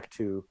relate back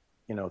to,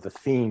 the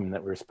theme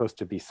that we're supposed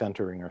to be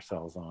centering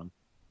ourselves on,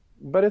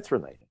 but it's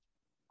related.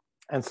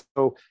 And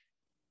so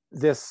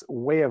this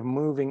way of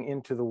moving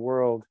into the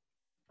world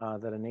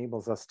that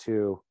enables us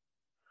to,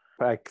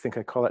 I think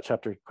I call that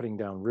chapter putting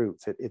down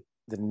roots. It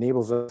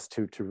enables us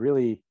to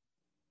really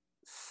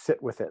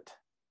sit with it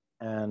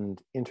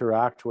and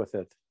interact with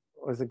it.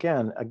 Was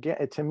again,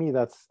 to me,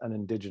 that's an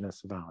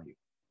indigenous value.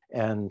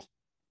 And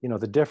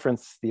the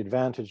difference, the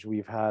advantage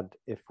we've had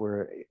if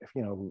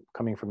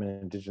coming from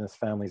indigenous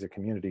families or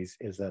communities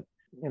is that,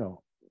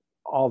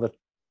 all the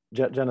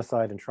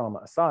genocide and trauma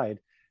aside,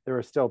 there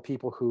are still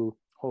people who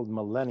hold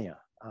millennia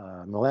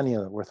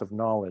worth of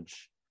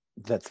knowledge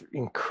that's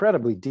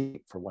incredibly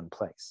deep for one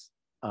place.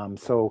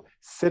 So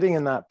sitting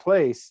in that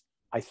place,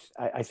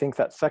 I think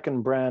that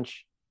second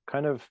branch,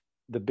 kind of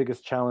the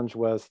biggest challenge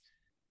was,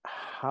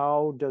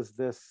 how does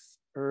this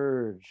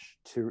urge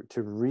to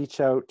reach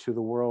out to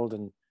the world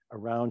and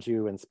around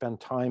you and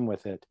spend time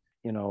with it,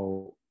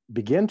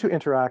 begin to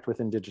interact with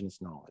indigenous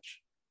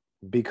knowledge?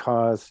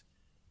 Because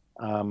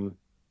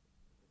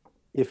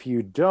if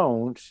you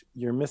don't,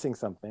 you're missing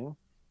something.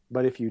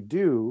 But if you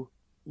do,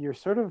 you're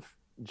sort of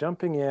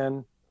jumping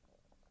in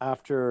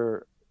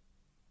after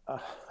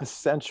a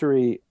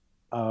century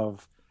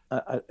of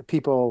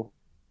people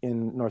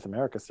in North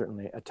America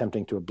certainly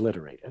attempting to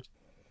obliterate it.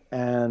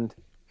 And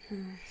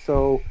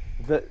so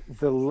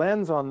the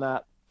lens on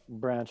that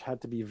branch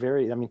had to be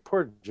very,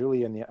 poor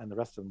Julie and the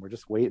rest of them were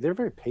just they're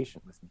very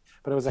patient with me.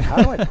 But I was like,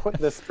 how do I put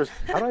this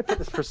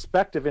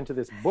perspective into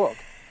this book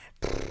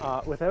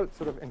without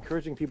sort of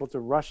encouraging people to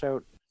rush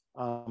out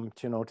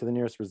to the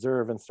nearest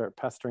reserve and start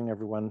pestering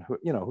everyone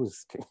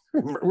who's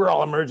we're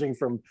all emerging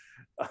from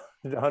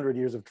 100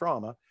 years of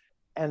trauma.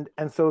 And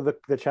so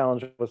the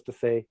challenge was to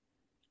say,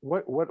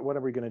 what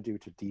are we going to do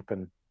to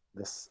deepen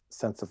this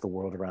sense of the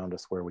world around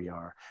us where we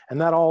are? And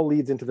that all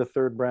leads into the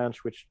third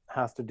branch, which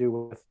has to do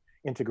with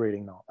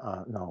integrating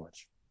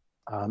knowledge.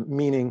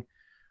 Meaning,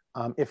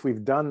 if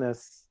we've done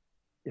this,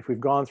 if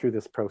we've gone through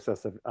this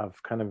process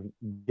of kind of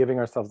giving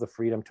ourselves the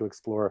freedom to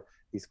explore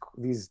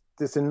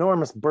this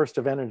enormous burst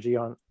of energy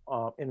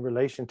in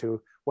relation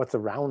to what's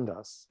around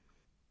us,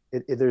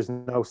 there's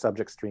no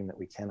subject stream that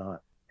we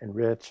cannot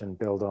enrich and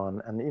build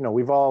on. And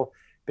we've all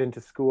been to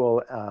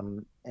school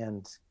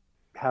and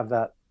have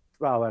that.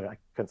 Well, I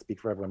can't speak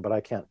for everyone, but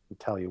I can't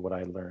tell you what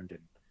I learned in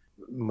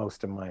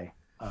most of my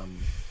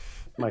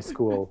my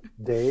school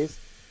days,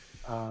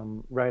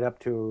 right up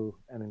to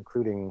and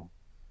including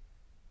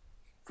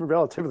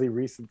relatively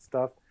recent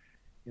stuff,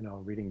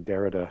 reading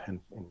Derrida in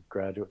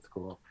graduate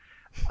school.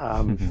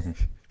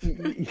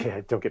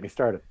 Yeah, don't get me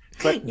started.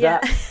 But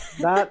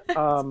that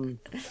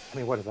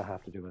what does that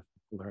have to do with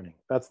learning?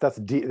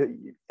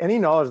 Any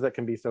knowledge that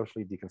can be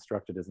socially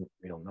deconstructed isn't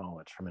real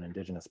knowledge from an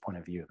indigenous point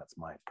of view. That's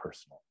my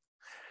personal.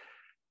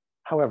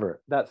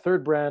 However, that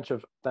third branch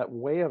of that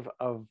way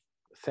of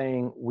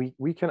saying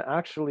we can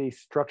actually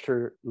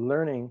structure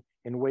learning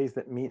in ways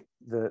that meet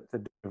the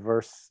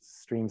diverse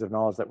streams of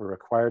knowledge that we're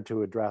required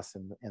to address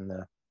in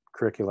the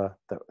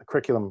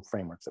curriculum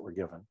frameworks that we're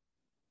given,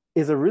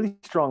 is a really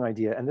strong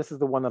idea. And this is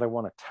the one that I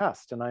want to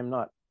test. And I'm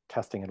not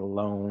testing it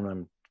alone.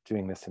 I'm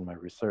doing this in my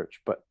research,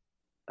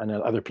 and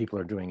other people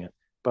are doing it.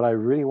 But I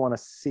really want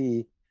to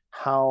see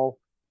how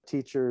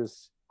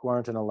teachers who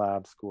aren't in a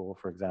lab school,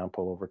 for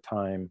example, over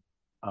time,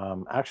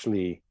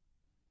 actually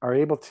are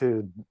able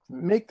to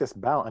make this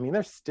balance.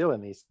 They're still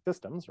in these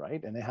systems,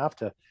 right? And they have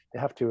to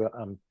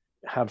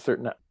have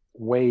certain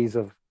ways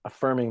of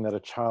affirming that a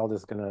child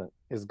is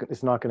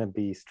not going to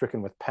be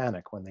stricken with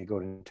panic when they go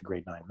into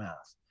grade 9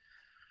 math.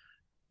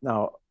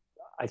 Now,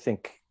 I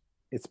think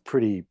it's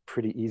pretty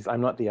easy.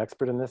 I'm not the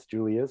expert in this,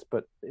 Julie is,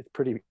 but it's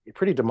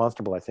pretty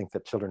demonstrable, I think,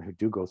 that children who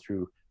do go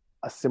through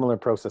a similar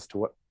process to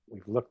what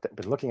we've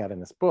been looking at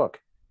in this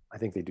book, I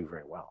think they do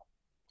very well.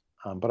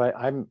 But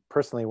I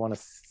personally want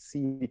to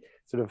see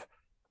sort of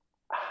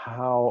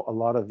how a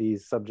lot of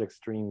these subject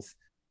streams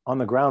on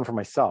the ground for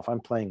myself,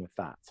 I'm playing with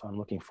that. So I'm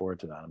looking forward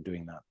to that. I'm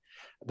doing that.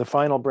 The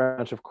final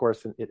branch, of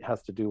course, it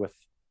has to do with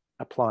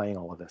applying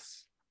all of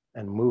this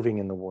and moving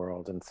in the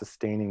world and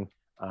sustaining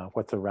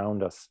what's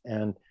around us.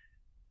 And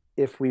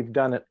if we've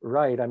done it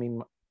right,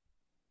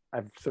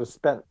 I've sort of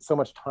spent so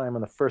much time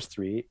on the first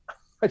three.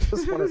 I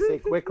just want to say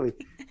quickly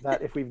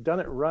that if we've done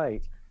it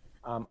right,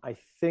 I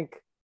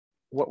think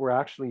what we're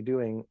actually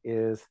doing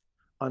is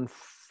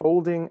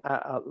unfolding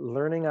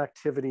learning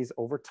activities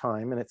over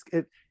time. And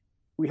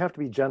we have to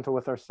be gentle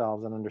with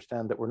ourselves and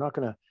understand that we're not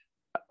going to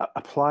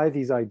apply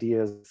these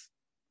ideas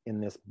in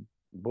this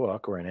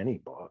book or in any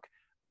book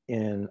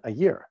in a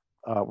year.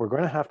 We're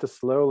going to have to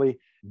slowly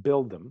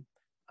build them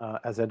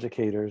as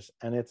educators,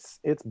 and it's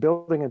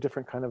building a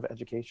different kind of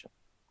education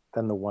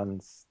than the one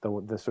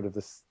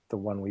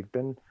we've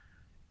been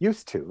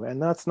used to,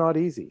 and that's not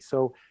easy.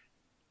 So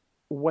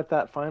what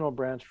that final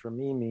branch for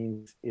me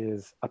means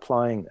is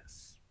applying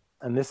this.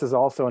 And this is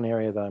also an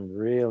area that I'm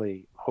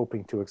really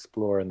hoping to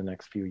explore in the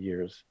next few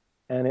years.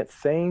 And it's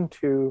saying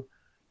to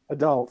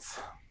adults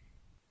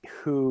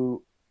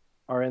who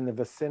are in the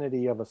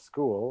vicinity of a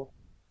school,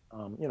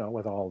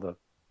 with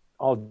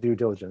all due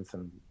diligence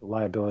and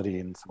liability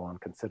and so on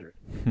considered,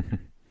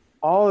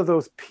 all of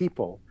those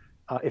people,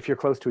 if you're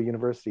close to a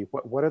university,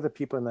 what are the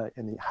people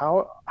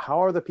how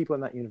are the people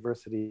in that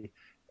university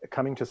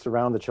coming to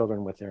surround the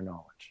children with their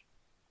knowledge,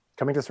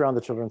 coming to surround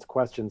the children's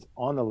questions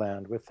on the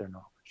land with their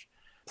knowledge,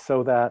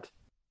 so that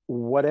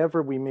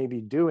whatever we may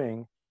be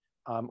doing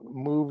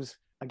moves,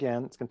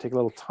 again, it's going to take a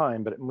little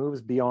time, but it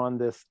moves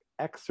beyond this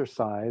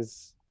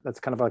exercise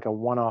that's kind of like a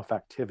one-off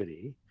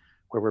activity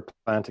where we're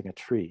planting a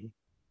tree,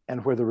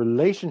 and where the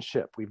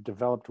relationship we've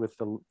developed with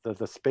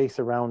the space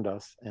around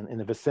us and in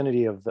the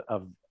vicinity of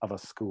a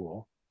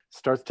school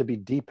starts to be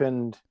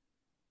deepened,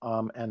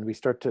 and we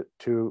start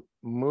to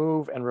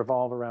move and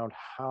revolve around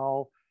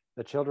how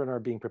the children are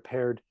being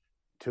prepared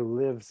to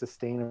live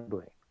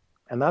sustainably.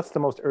 And that's the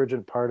most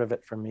urgent part of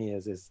it for me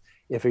is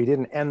if we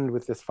didn't end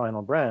with this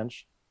final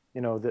branch,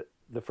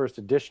 the first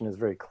edition is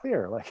very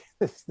clear. Like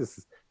this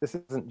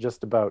isn't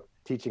just about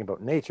teaching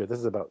about nature. This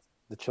is about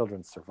the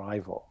children's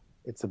survival.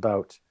 It's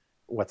about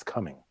what's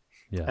coming.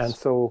 Yes. And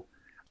so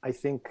I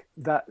think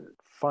that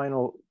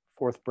final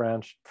fourth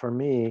branch for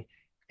me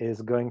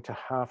is going to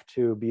have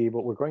to be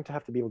able, we're going to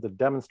have to be able to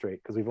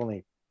demonstrate, because I've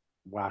only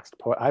waxed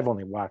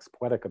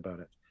poetic about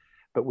it,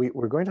 but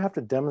we're going to have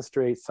to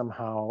demonstrate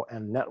somehow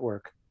and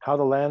network how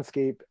the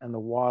landscape and the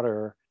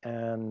water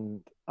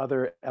and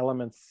other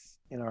elements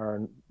in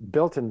our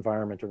built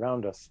environment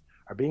around us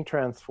are being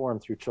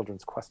transformed through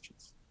children's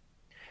questions,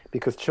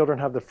 because children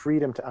have the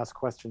freedom to ask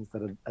questions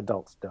that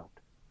adults don't.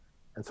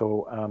 And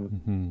so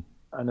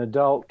an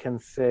adult can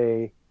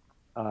say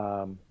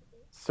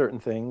certain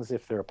things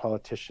if they're a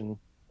politician,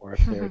 or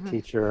if they're a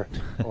teacher,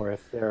 or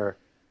if they're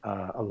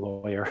a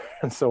lawyer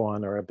and so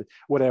on, or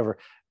whatever,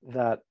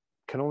 that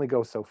can only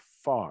go so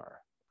far.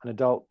 An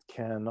adult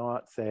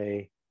cannot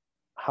say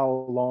how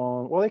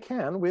long, well, they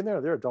can, there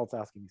are adults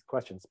asking these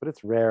questions, but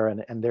it's rare,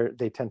 and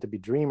they tend to be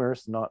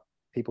dreamers, not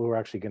people who are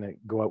actually going to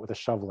go out with a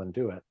shovel and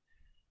do it.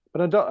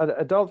 But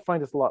adults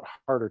find it a lot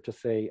harder to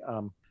say,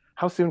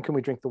 how soon can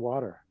we drink the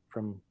water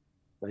from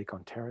Lake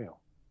Ontario?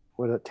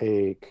 Will it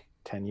take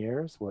 10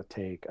 years? Will it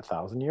take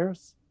 1,000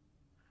 years?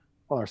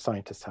 Well, our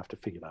scientists have to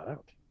figure that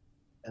out.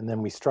 And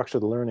then we structure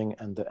the learning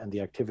and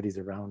the activities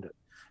around it.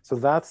 So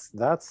that's,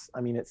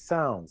 I mean, it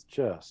sounds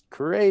just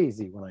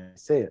crazy when I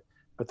say it,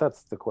 but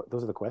those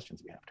are the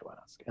questions we have to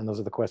ask. And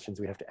those are the questions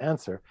we have to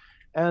answer.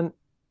 And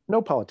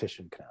no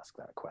politician can ask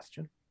that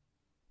question.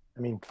 I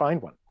mean, find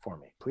one for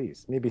me,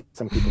 please. Maybe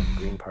some people in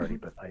the Green Party,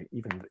 but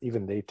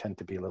even they tend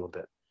to be a little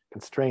bit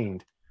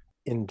constrained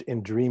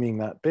in dreaming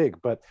that big.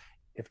 But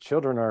if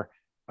children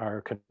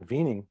are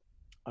convening,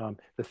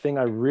 the thing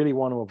I really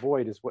want to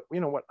avoid is what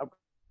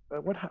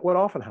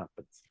often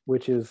happens,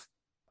 which is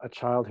a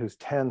child who's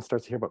 10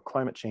 starts to hear about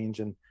climate change,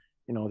 and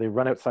they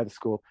run outside the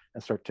school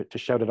and start to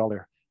shout at all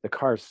the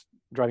cars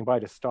driving by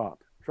to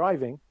stop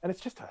driving, and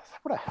it's just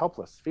what a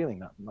helpless feeling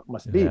that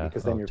must be,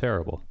 because then you're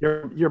terrible.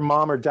 Your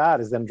mom or dad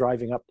is then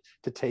driving up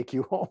to take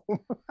you home,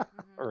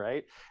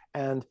 right?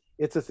 And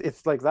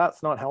it's like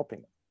that's not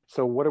helping.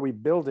 So what are we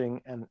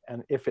building?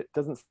 And if it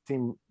doesn't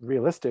seem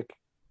realistic,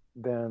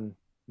 then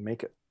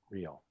make it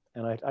real.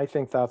 And I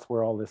think that's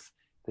where all this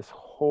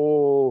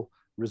whole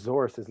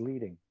resource is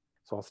leading.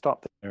 So I'll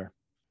stop there.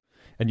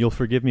 And you'll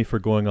forgive me for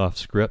going off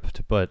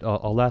script, but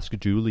I'll ask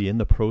Julie, in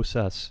the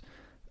process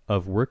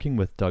of working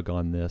with Doug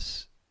on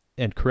this,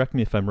 and correct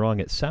me if I'm wrong,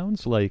 it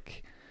sounds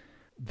like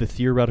the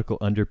theoretical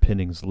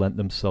underpinnings lent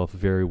themselves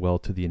very well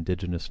to the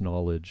Indigenous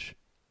knowledge,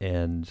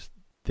 and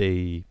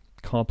they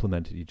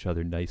complemented each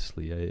other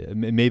nicely.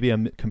 Maybe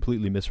I'm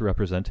completely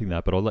misrepresenting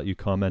that, but I'll let you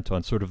comment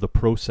on sort of the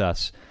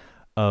process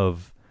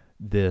of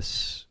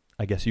this,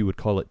 I guess you would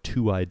call it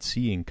two-eyed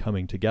seeing,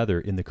 coming together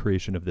in the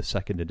creation of the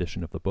second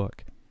edition of the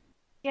book.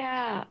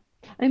 Yeah.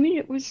 I mean,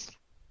 it was,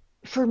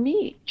 for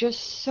me,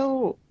 just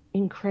so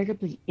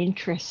incredibly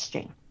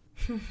interesting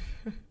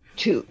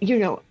to,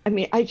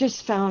 I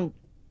just found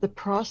the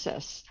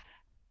process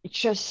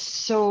just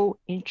so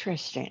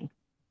interesting.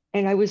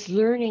 And I was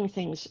learning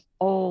things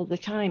all the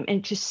time.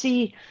 And to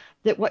see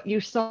that what you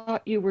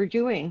thought you were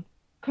doing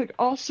could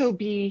also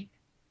be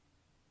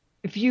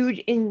viewed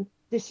in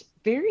this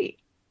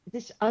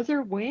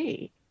other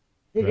way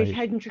that Right. It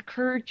hadn't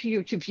occurred to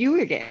you to view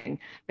it in.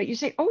 But you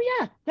say, oh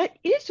yeah, that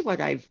is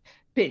what I've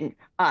been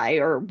I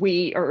or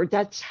we, or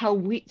that's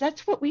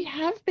what we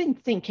have been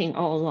thinking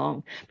all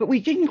along, but we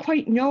didn't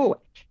quite know it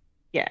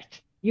yet,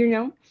 you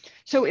know?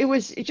 So it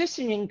was just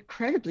an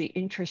incredibly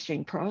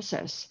interesting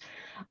process.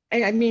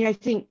 And I mean, I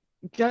think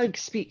Doug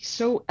speaks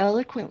so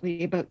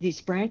eloquently about these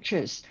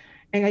branches,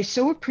 and I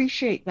so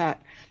appreciate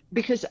that,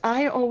 because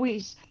I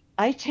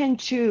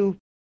tend to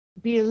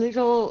be a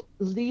little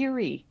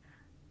leery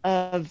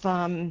of,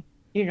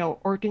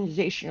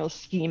 organizational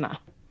schema,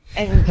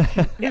 and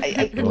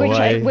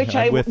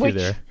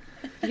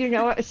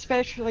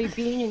especially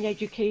being in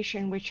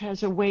education, which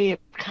has a way of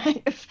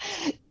kind of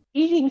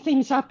eating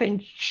things up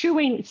and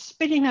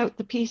spitting out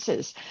the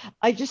pieces.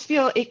 I just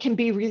feel it can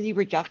be really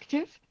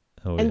reductive.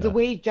 And the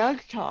way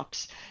Doug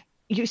talks,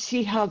 you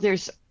see how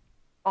there's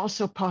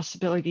also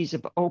possibilities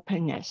of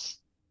openness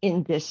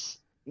in this,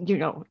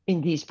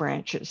 in these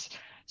branches.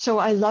 So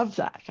I love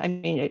that. I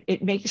mean,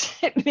 it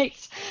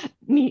makes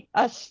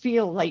us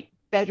feel like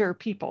better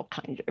people,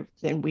 kind of,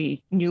 than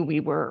we knew we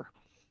were.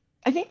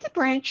 I think the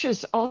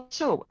branches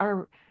also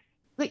are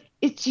like,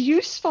 it's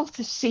useful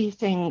to see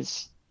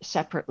things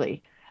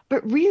separately,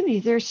 but really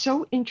they're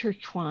so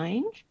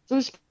intertwined,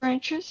 those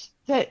branches,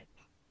 that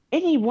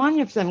any one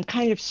of them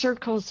kind of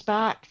circles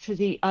back to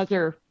the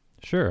other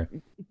three.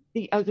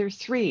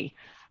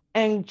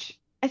 And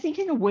I think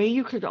in a way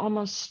you could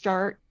almost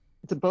start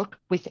the book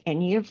with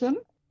any of them,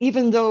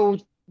 even though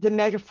the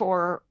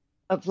metaphor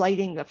of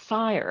lighting the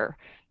fire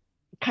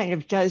kind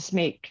of does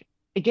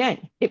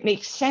it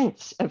makes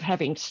sense of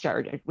having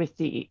started with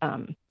the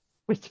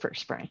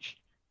first branch.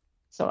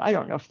 So I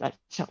don't know if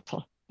that's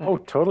helpful. But... Oh,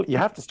 totally. You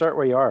have to start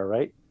where you are,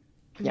 right?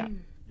 Yeah.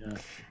 Yeah.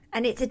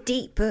 And it's a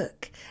deep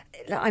book.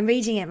 I'm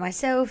reading it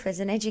myself as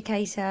an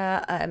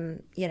educator,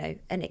 an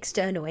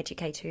external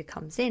educator who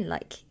comes in,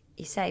 like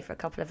you say, for a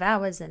couple of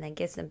hours and then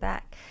gives them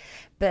back.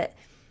 But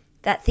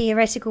that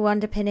theoretical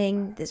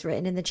underpinning that's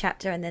written in the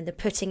chapter, and then the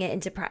putting it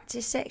into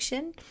practice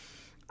section,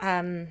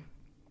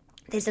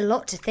 there's a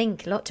lot to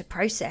think, a lot to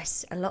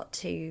process, a lot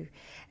to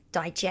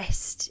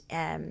digest,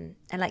 and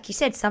like you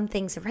said, some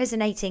things are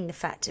resonating. The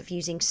fact of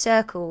using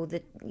circle,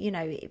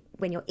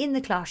 when you're in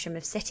the classroom,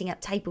 of setting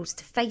up tables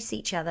to face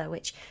each other,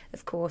 which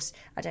of course,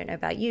 I don't know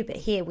about you, but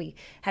here we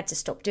had to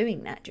stop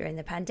doing that during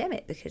the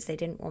pandemic because they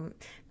didn't want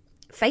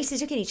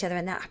faces looking at each other,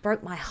 and that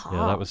broke my heart.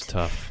 Yeah, that was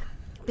tough,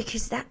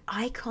 because that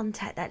eye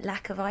contact, that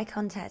lack of eye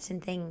contact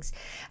and things,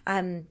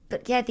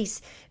 but yeah,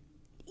 these,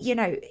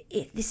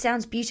 this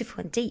sounds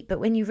beautiful and deep, but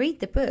when you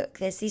read the book,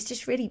 there's these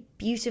just really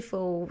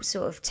beautiful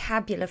sort of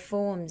tabular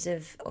forms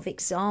of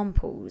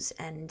examples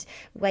and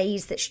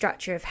ways that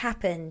structure have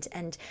happened,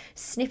 and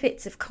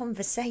snippets of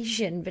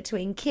conversation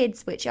between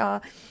kids, which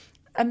are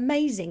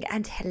amazing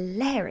and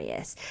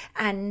hilarious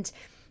and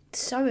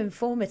so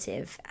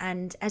informative.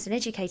 And as an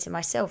educator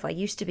myself, I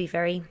used to be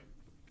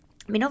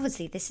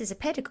obviously this is a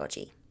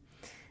pedagogy,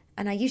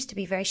 and I used to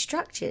be very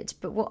structured,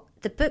 but what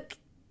the book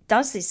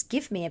does is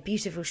give me a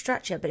beautiful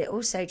structure, but it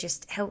also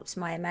just helps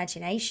my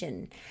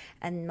imagination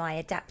and my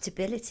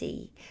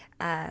adaptability.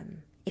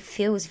 It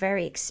feels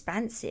very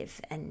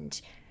expansive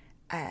and,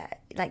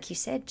 like you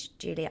said,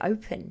 Julia,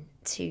 open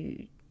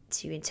to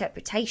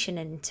interpretation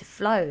and to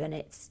flow. And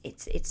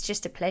it's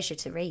just a pleasure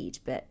to read,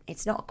 but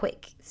it's not a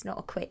quick.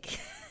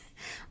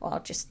 Well,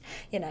 I'll just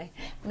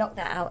knock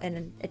that out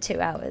in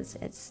 2 hours.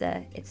 It's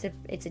a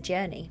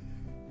journey.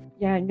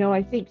 Yeah, no,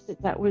 I think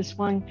that was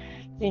one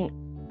thing.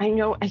 I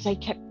know as I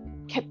kept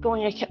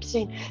going, I kept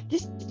saying,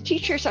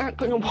 teachers aren't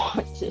going to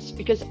want this,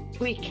 because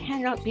we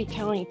cannot be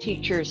telling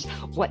teachers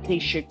what they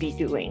should be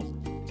doing.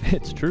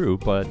 It's true,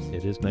 but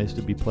it is nice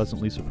to be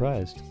pleasantly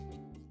surprised.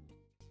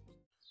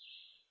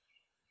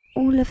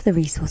 All of the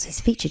resources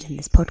featured in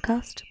this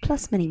podcast,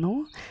 plus many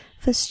more,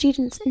 for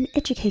students and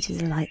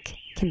educators alike,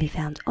 can be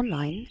found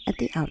online at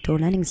the Outdoor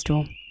Learning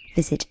Store.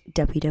 Visit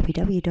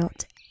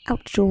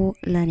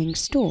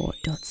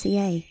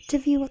www.outdoorlearningstore.ca to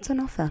view what's on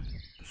offer.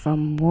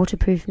 From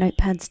waterproof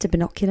notepads to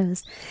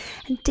binoculars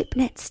and dip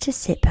nets to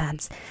sit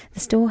pads,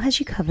 the store has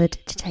you covered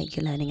to take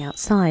your learning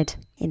outside.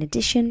 In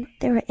addition,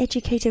 there are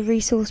educator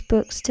resource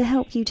books to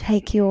help you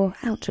take your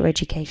outdoor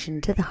education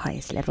to the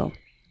highest level.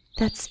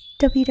 That's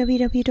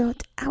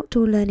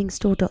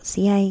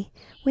www.outdoorlearningstore.ca.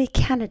 We're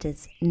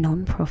Canada's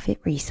non-profit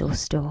resource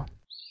store.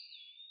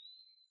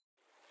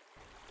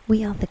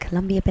 We are the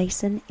Columbia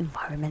Basin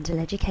Environmental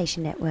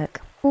Education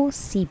Network, or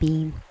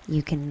CBEN.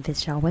 You can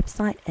visit our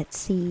website at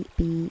cbeen.ca.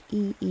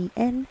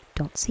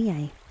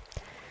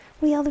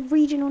 We are the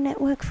regional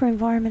network for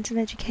environmental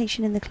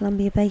education in the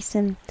Columbia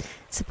Basin,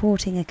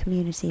 supporting a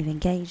community of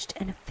engaged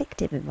and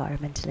effective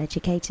environmental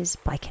educators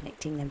by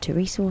connecting them to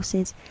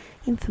resources,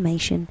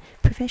 information,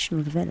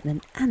 professional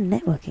development, and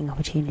networking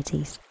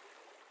opportunities.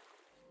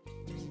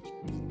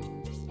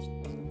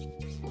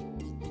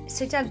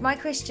 So Doug, my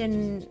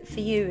question for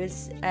you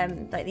is,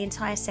 like the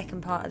entire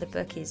second part of the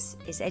book is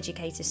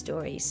educator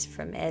stories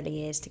from early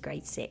years to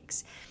grade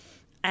 6.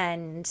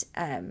 And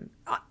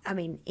I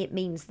mean, it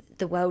means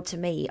the world to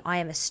me. I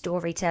am a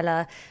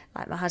storyteller.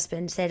 Like my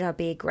husband said, I'll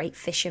be a great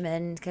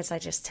fisherman because I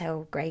just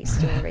tell great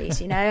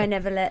stories. I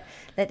never let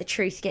the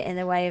truth get in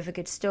the way of a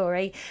good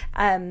story.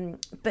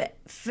 But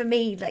for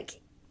me, like,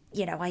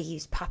 I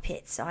use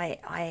puppets.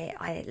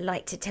 I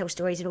like to tell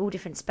stories in all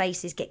different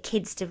spaces, get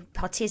kids to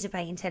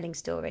participate in telling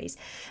stories.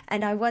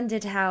 And I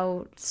wondered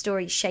how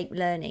stories shape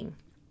learning,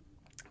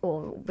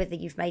 or whether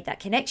you've made that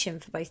connection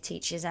for both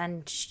teachers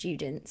and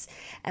students,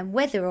 and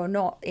whether or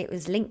not it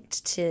was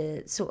linked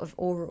to sort of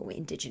oral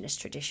Indigenous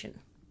tradition,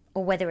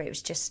 or whether it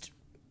was just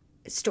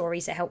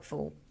stories are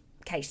helpful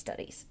case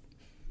studies.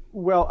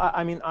 Well,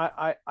 I mean,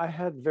 I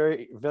had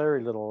very,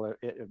 very little,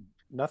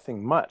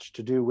 nothing much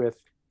to do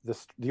with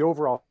the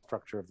overall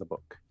structure of the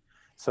book.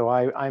 So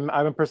I'm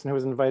a person who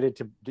was invited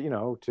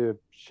to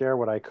share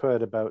what I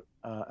could about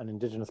an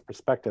Indigenous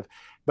perspective.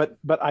 But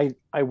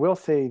I will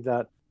say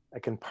that I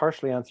can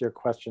partially answer your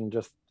question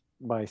just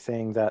by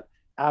saying that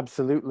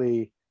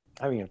absolutely,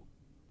 I mean,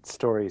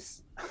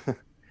 stories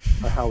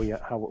are how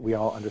we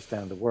all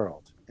understand the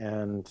world,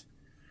 and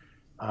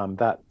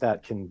that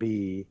can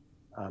be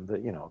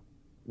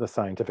the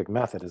scientific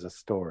method is a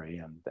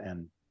story,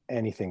 and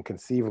anything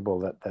conceivable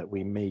that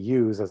we may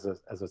use as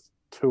a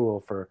tool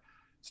for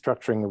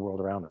structuring the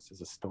world around us is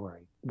a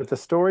story. But the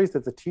stories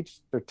that the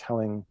teachers are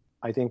telling,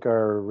 I think,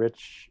 are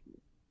rich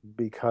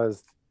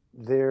because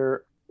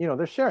they're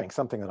sharing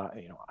something that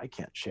I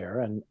can't share,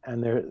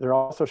 and they're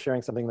also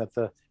sharing something that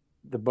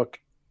the book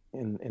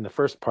in the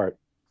first part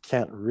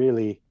can't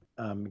really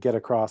get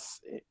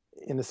across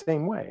in the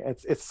same way.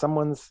 It's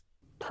someone's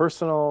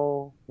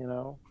personal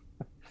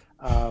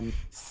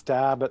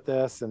stab at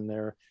this,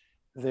 and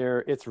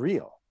it's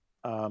real.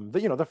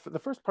 The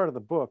first part of the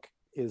book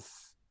is,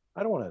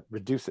 I don't want to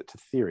reduce it to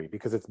theory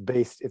because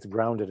it's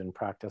grounded in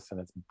practice and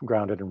it's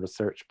grounded in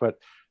research, but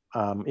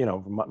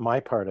my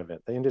part of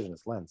it, the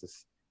Indigenous lens,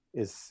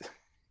 is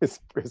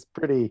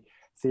pretty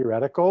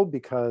theoretical,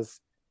 because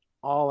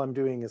all I'm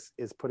doing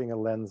is putting a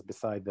lens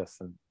beside this,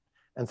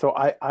 and so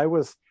I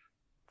was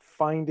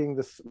finding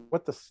this,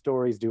 what the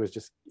stories do is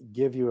just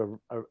give you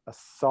a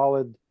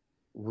solid,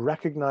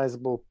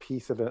 recognizable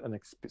piece of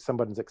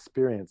somebody's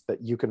experience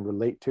that you can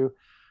relate to.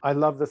 I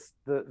love this.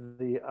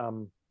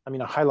 I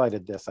mean, I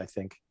highlighted this, I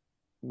think,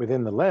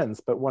 within the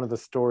lens, but one of the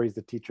stories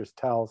the teachers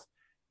tells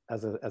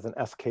as an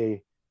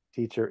SK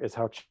teacher is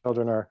how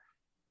children are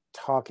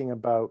talking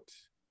about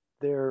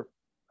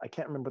I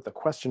can't remember what the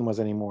question was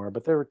anymore,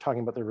 but they were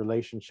talking about their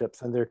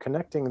relationships, and they're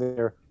connecting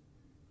their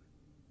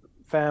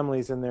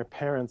families and their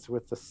parents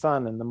with the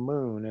sun and the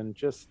moon, and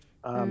just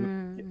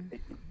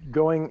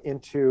going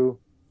into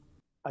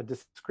a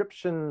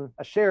description,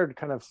 a shared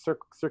kind of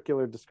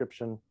circular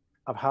description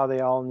of how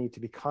they all need to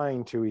be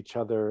kind to each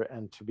other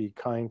and to be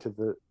kind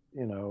to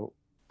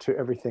to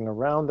everything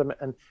around them.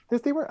 And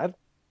they were, as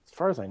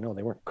far as I know,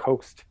 they weren't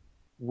coaxed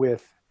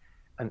with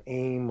an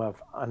aim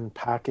of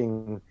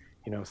unpacking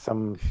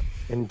some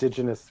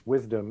Indigenous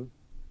wisdom,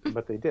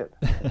 but they did.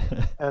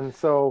 And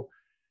so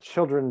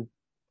children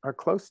are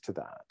close to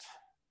that,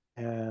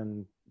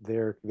 and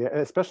they're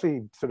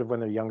especially sort of when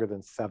they're younger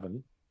than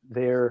 7,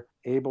 they're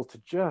able to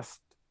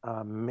just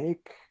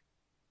make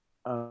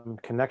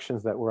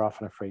connections that we're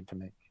often afraid to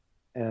make,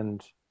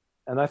 and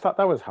I thought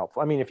that was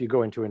helpful. I mean, if you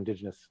go into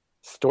Indigenous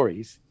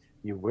stories,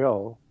 you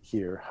will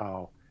hear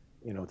how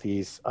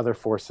these other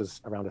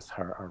forces around us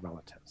are our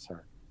relatives,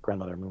 our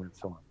grandmother moon, and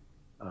so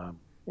on.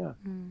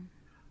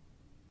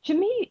 To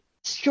me,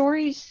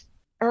 stories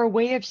are a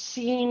way of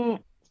seeing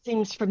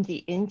things from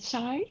the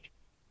inside,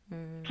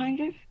 kind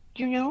of,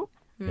 Yeah,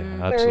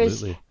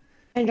 absolutely.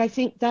 And I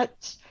think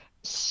that's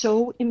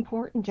so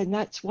important, and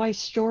that's why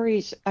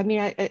stories, I mean,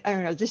 I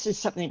don't know, this is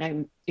something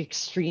I'm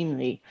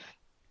extremely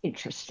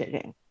interested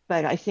in,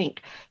 but I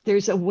think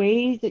there's a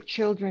way that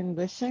children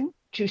listen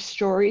to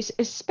stories,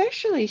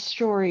 especially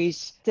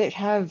stories that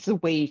have the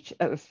weight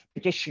of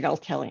traditional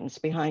tellings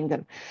behind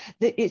them,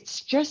 that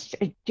it's just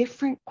a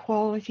different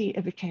quality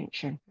of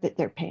attention that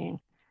they're paying.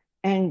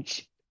 And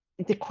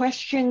the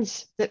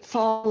questions that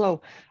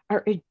follow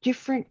are a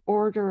different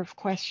order of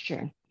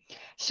question.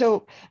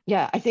 So,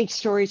 yeah, I think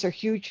stories are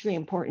hugely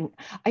important.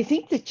 I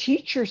think the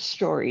teacher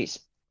stories,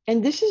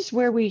 and this is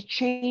where we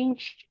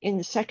changed in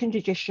the second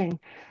edition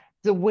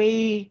the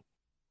way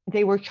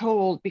they were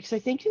told, because I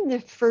think in the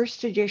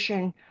first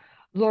edition,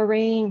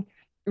 Lorraine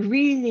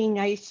really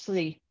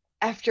nicely,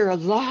 after a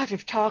lot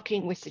of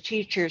talking with the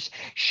teachers,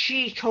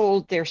 she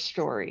told their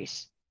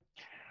stories.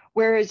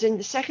 Whereas in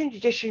the second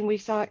edition, we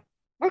thought,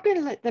 we're going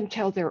to let them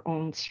tell their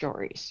own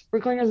stories. We're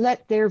going to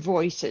let their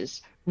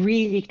voices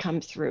really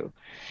come through.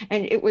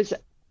 And it was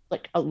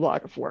like a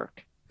lot of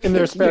work. In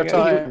their spare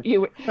time.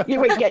 You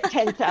would get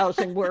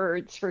 10,000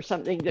 words for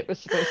something that was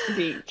supposed to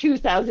be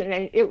 2,000.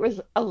 And it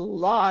was a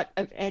lot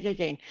of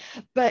editing.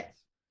 But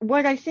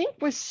what I think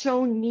was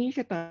so neat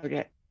about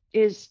it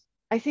is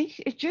I think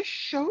it just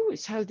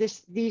shows how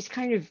these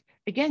kind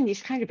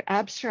of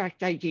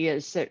abstract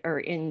ideas that are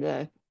in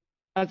the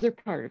other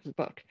part of the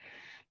book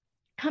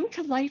come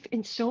to life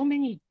in so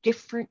many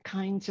different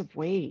kinds of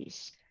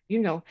ways.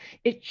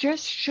 It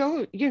just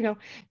shows,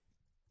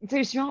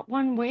 there's not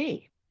one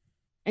way,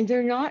 and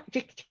they're not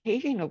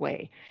dictating a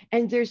way.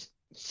 And there's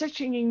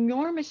such an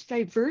enormous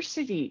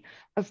diversity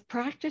of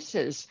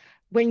practices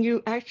when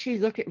you actually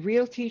look at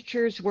real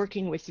teachers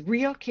working with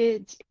real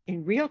kids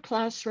in real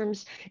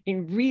classrooms,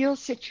 in real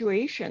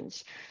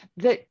situations,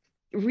 that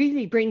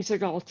really brings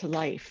it all to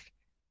life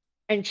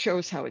and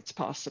shows how it's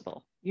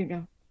possible,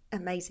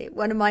 Amazing.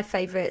 One of my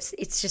favorites,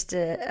 it's just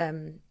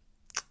a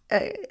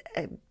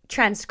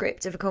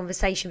transcript of a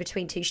conversation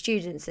between two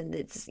students, and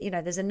it's,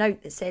 there's a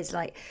note that says,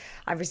 like,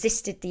 I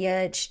resisted the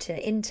urge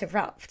to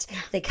interrupt.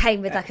 They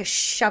came with like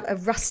a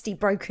rusty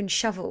broken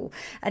shovel,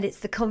 and it's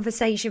the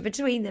conversation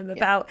between them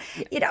about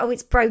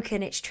it's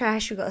broken, it's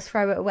trash, we've got to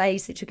throw it away.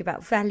 So they talk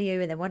about value,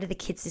 and then one of the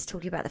kids is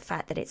talking about the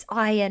fact that it's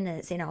iron and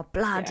it's in our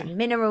blood and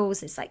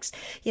minerals. It's like,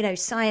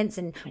 science,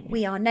 and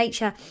we are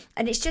nature,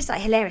 and it's just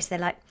like hilarious. They're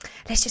like,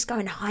 let's just go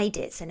and hide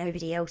it so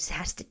nobody else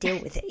has to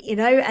deal with it,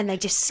 and they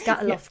just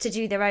scuttle off to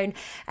do their own.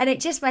 And it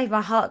just made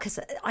my heart, because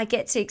I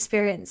get to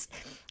experience,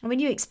 and when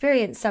you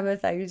experience some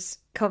of those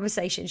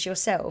conversations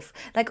yourself,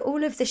 like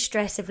all of the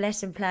stress of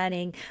lesson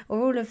planning,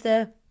 or all of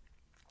the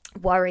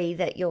worry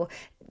that you're,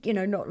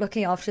 not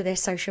looking after their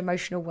social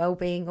emotional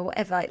well-being or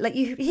whatever, like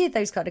you hear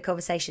those kind of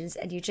conversations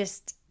and you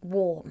just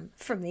warm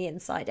from the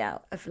inside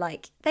out of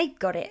like, they've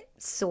got it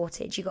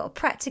sorted. You've got a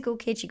practical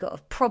kid, you've got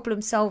a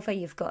problem solver,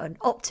 you've got an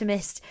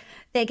optimist.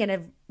 They're going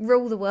to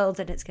rule the world,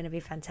 and it's going to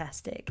be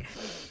fantastic.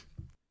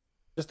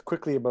 Just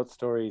quickly about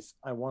stories,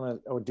 I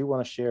do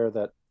want to share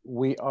that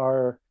we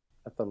are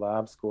at the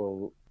lab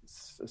school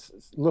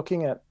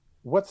looking at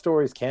what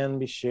stories can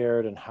be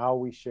shared and how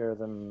we share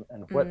them,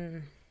 and what,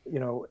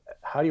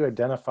 how do you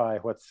identify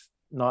what's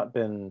not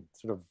been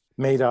sort of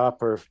made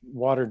up or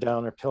watered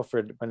down or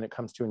pilfered when it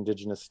comes to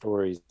Indigenous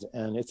stories.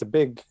 And it's a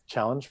big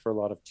challenge for a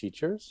lot of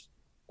teachers.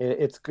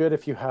 It's good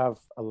if you have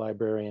a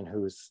librarian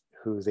who's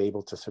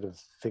able to sort of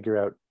figure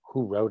out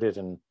who wrote it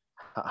and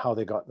how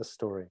they got the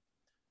story.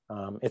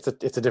 It's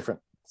a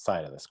different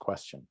side of this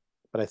question,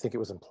 but I think it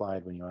was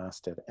implied when you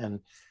asked it.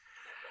 And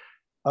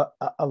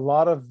a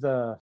lot of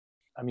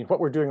what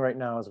we're doing right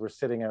now is we're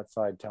sitting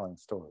outside telling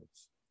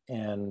stories,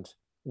 and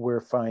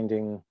we're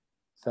finding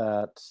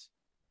that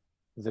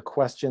the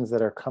questions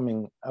that are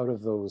coming out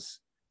of those,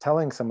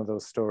 telling some of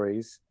those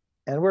stories,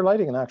 and we're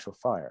lighting an actual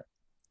fire,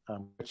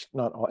 which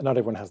not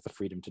everyone has the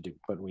freedom to do,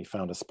 but we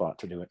found a spot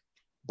to do it.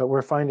 But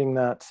we're finding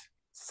that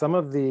some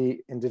of the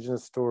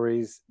Indigenous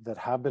stories that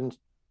have been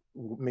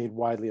made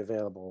widely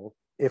available,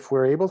 if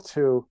we're able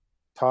to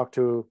talk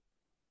to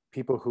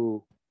people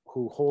who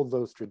hold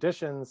those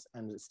traditions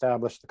and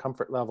establish the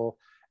comfort level,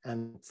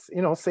 and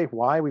say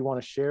why we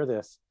want to share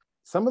this,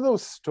 some of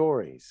those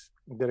stories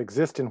that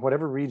exist in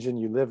whatever region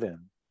you live in,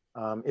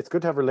 it's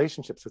good to have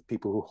relationships with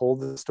people who hold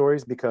the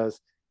stories, because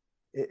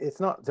it's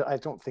not, I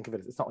don't think of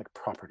it, it's not like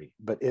property,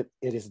 but it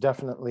is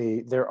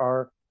definitely, there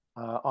are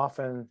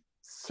often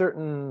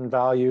certain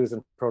values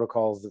and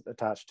protocols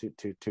attached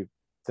to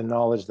the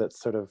knowledge that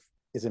sort of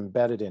is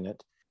embedded in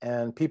it.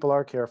 And people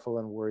are careful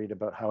and worried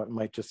about how it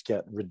might just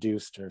get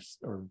reduced or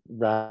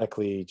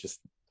radically just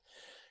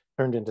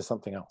turned into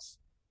something else.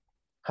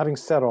 Having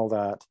said all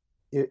that,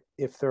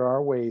 if there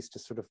are ways to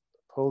sort of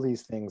pull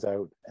these things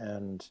out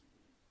and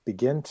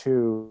begin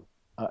to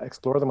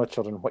explore them with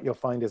children, what you'll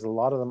find is a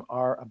lot of them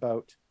are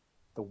about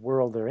the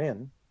world they're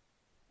in,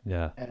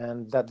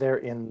 and that they're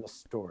in the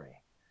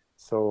story.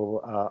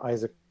 So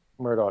Isaac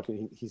Murdoch,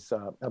 he's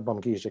an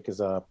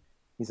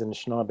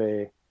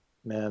Anishinaabe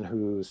man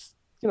who's,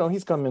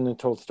 he's come in and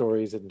told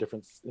stories in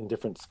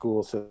different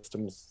school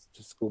systems,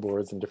 to school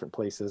boards in different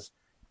places,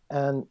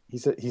 and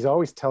he's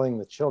always telling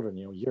the children,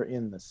 you're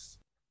in this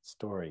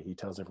story. He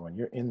tells everyone,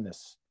 you're in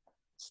this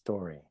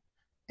story.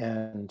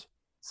 And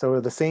so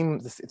it's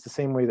the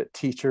same way that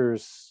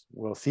teachers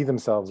will see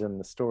themselves in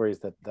the stories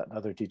that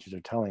other teachers are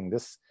telling.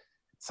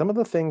 Some of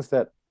the things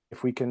that,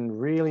 if we can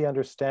really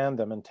understand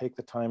them and take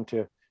the time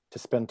to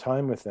spend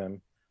time with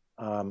them,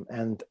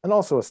 and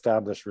also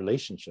establish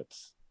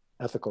relationships,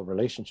 ethical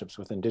relationships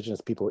with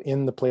Indigenous people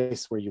in the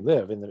place where you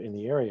live, in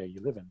the area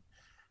you live in,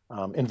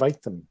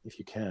 invite them if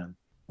you can.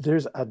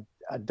 There's a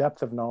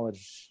depth of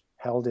knowledge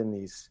held in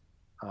these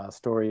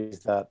stories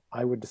that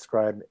I would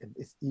describe,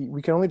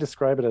 we can only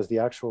describe it as the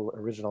actual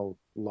original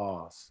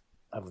laws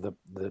of the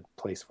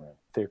place we're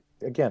in.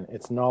 Again,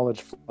 it's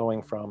knowledge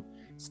flowing from,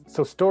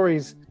 so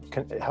stories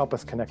can help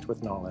us connect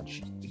with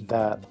knowledge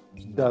that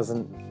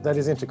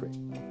is integrated.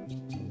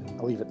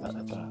 I'll leave it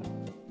at that.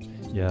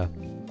 Yeah.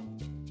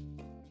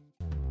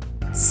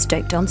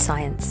 Stoked on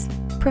Science,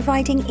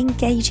 providing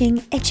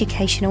engaging,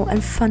 educational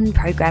and fun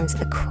programs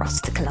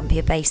across the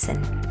Columbia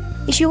Basin.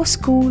 Is your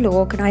school or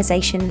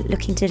organisation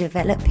looking to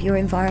develop your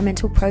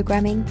environmental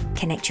programming,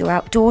 connect your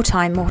outdoor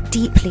time more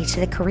deeply to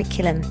the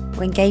curriculum,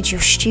 or engage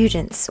your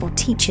students or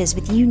teachers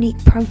with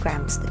unique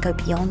programs that go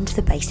beyond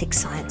the basic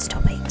science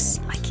topics,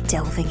 like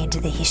delving into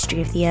the history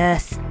of the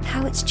Earth,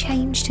 how it's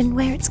changed and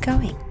where it's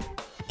going?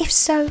 If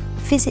so,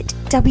 visit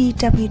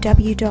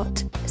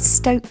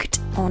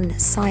www.stokedai.org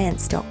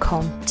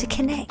onscience.com to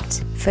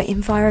connect for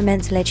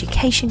environmental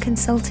education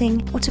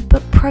consulting or to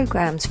book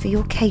programs for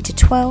your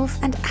K-12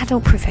 and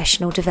adult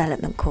professional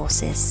development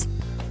courses.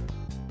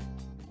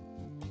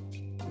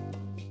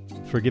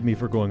 Forgive me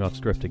for going off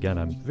script again.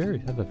 I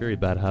have a very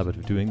bad habit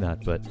of doing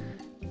that, but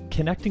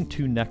connecting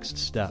to next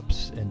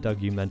steps, and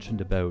Doug, you mentioned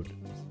about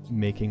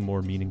making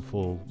more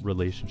meaningful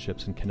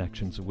relationships and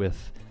connections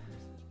with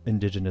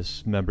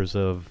Indigenous members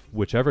of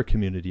whichever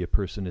community a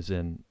person is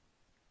in.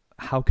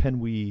 How can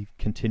we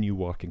continue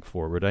walking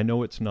forward? I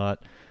know it's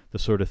not the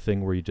sort of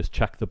thing where you just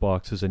check the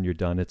boxes and you're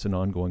done. It's an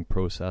ongoing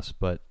process,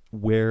 but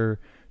where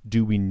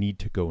do we need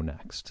to go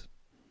next?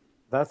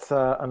 That's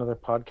another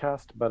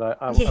podcast, but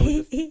I would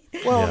just,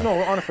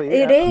 no, honestly.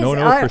 It is. No,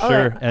 for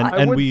sure.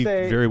 And we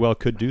very well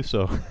could do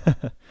so.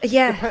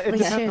 Yeah, it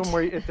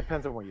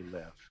depends on where you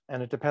live.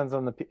 And it depends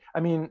on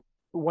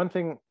one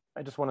thing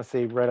I just want to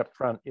say right up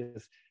front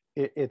is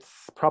it's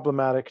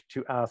problematic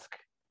to ask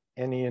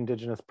any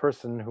Indigenous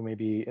person who may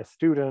be a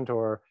student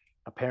or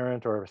a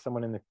parent or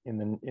someone in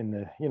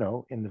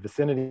the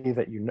vicinity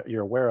that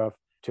you're aware of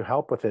to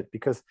help with it,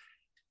 because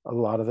a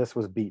lot of this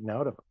was beaten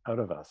out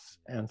of us.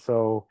 And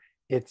so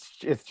it's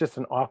just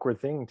an awkward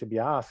thing to be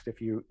asked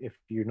if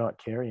you're not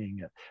carrying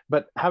it.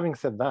 But having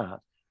said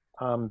that,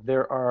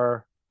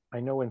 I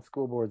know in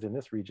school boards in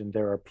this region,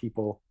 there are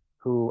people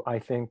who I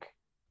think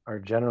are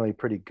generally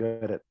pretty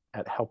good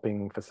at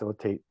helping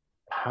facilitate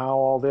how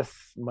all this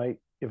might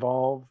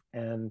evolve,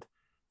 and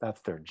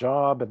that's their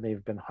job, and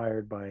they've been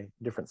hired by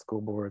different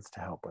school boards to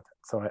help with it.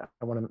 So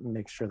I want to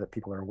make sure that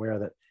people are aware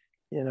that,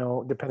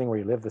 depending where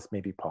you live, this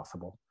may be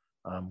possible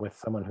with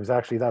someone who's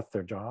actually, that's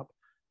their job.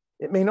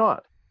 It may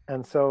not.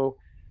 And so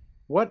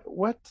what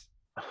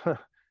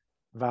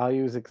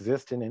values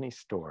exist in any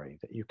story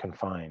that you can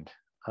find?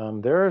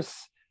 There's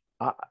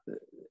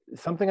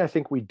something I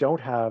think we don't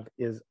have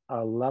is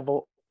a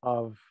level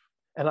of,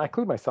 and I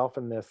include myself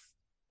in this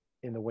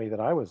in the way that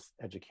I was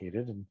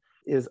educated, and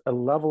is a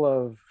level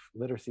of,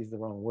 literacy is the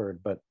wrong word,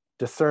 but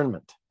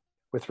discernment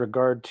with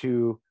regard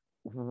to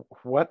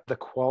what the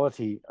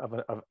quality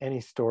of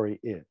any story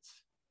is.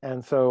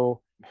 And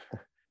so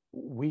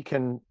we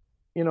can,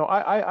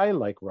 I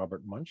like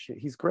Robert Munsch,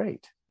 he's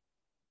great,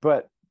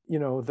 but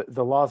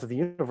the laws of the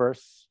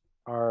universe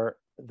are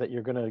that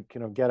you're going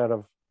to get out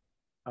of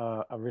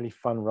a really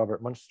fun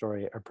Robert Munsch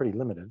story are pretty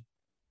limited.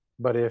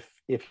 But if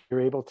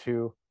you're able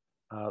to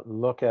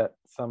look at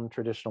some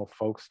traditional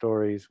folk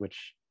stories,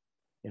 which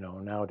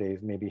nowadays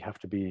maybe have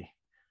to be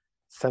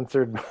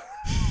censored.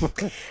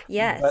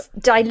 Yes,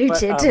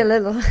 diluted a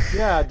little.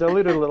 Yeah,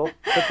 diluted a little.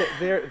 But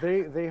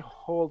they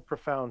hold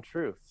profound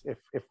truths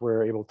if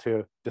we're able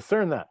to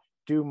discern that.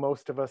 Do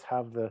most of us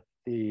have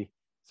the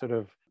sort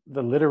of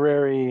the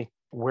literary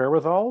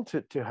wherewithal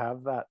to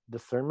have that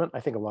discernment? I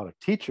think a lot of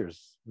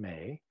teachers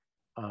may,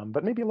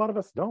 but maybe a lot of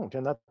us don't,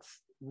 and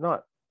that's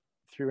not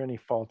through any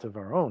fault of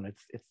our own.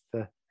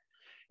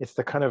 It's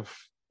the kind of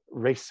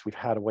race we've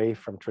had away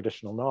from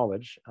traditional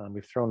knowledge.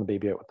 We've thrown the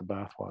baby out with the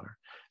bathwater.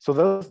 So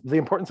the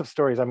importance of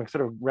stories, I'm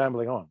sort of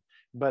rambling on,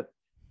 but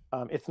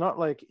it's not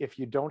like if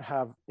you don't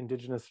have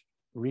Indigenous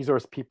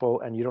resource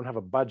people and you don't have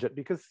a budget,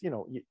 because you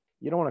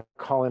don't want to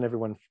call in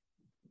everyone,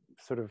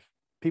 sort of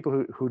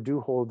people who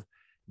do hold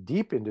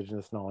deep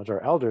Indigenous knowledge,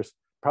 our elders.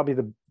 Probably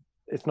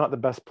it's not the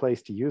best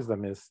place to use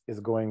them is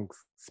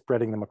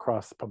spreading them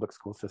across public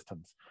school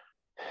systems.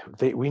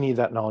 We need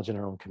that knowledge in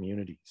our own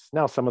communities.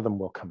 Now some of them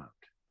will come out,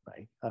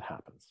 right? That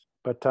happens.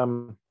 But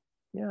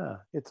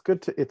it's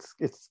good to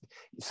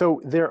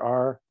so there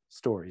are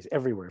stories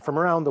everywhere from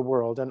around the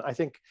world, and I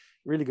think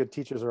really good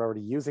teachers are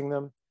already using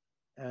them,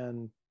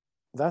 and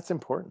that's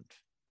important.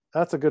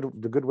 That's the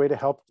good way to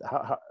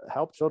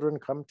help children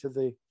come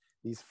to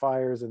these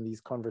fires and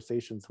these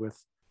conversations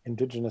with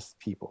Indigenous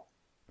people.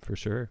 For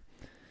sure.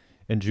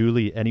 And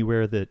Julie,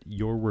 anywhere that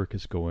your work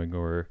is going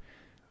or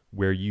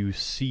where you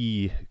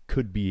see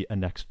could be a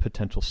next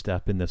potential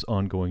step in this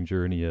ongoing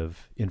journey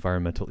of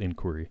environmental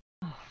inquiry?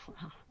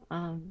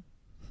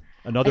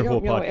 Another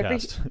whole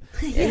podcast.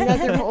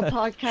 Another whole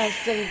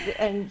podcast,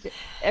 and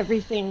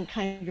everything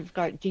kind of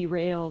got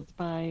derailed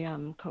by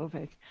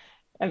COVID.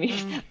 I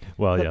mean,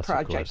 well, the yes,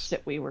 projects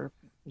that we were,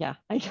 I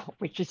know,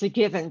 which is a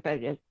given,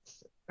 but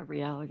it's a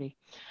reality.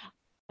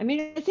 I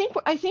mean, I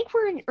think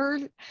we're in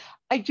early.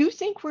 I do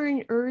think we're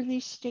in early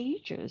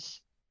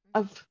stages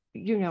of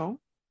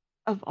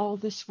of all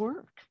this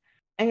work,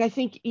 and I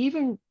think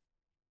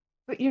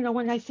but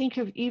when I think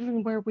of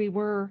even where we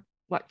were,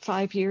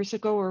 5 years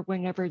ago or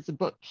whenever the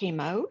book came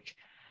out,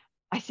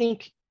 I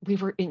think we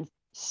were in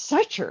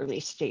such early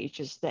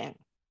stages then.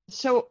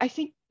 So I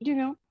think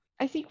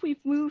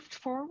we've moved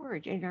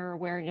forward in our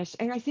awareness,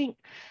 and I think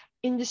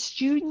in the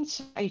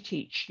students I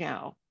teach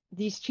now,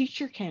 these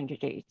teacher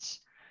candidates.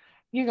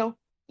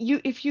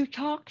 If you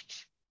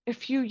talked a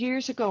few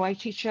years ago, I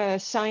teach a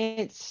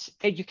science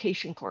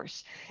education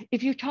course.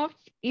 If you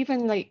talked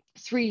even like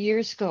 3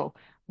 years ago,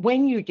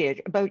 when you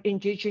did, about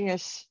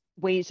Indigenous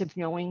ways of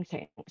knowing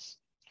things,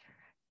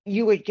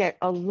 you would get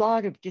a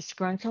lot of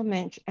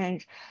disgruntlement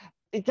and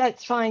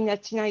that's fine,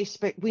 that's nice,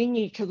 but we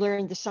need to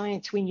learn the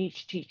science we need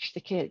to teach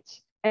the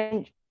kids.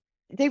 And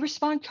they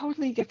respond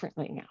totally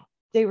differently now.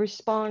 They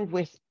respond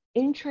with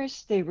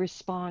interest, they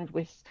respond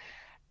with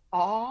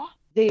awe,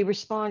 they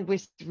respond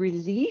with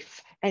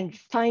relief, and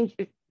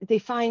they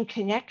find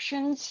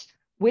connections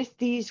with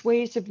these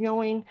ways of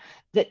knowing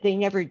that they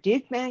never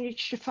did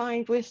manage to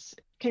find with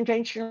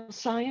conventional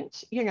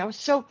science,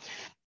 So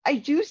I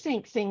do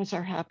think things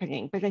are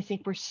happening, but I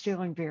think we're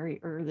still in very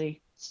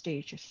early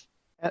stages.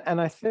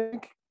 And I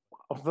think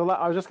I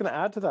was just going to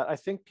add to that. I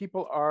think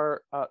people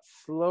are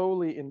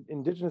slowly,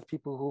 indigenous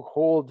people who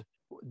hold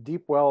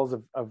deep wells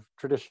of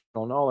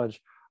traditional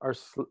knowledge are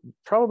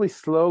probably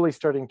slowly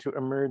starting to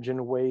emerge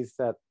in ways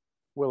that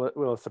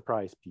will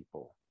surprise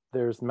people.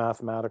 There's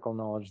mathematical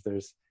knowledge,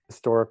 there's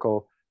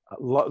historical,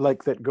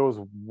 like that goes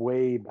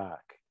way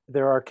back.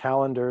 There are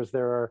calendars,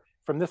 there are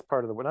from this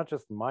part of the world, not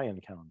just Mayan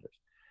calendars,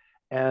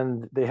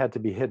 and they had to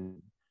be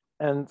hidden.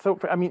 And so,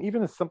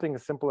 even as something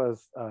as simple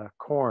as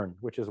corn,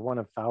 which is one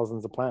of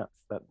thousands of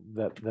plants that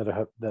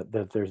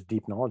there's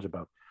deep knowledge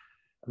about.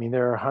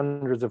 There are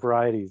hundreds of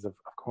varieties of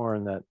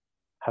corn that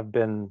have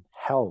been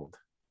held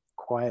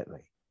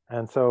quietly.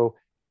 And so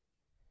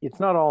it's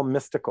not all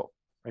mystical,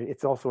 right?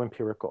 It's also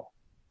empirical.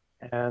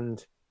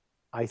 And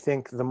I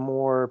think the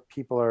more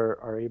people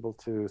are able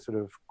to sort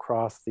of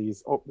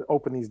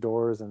open these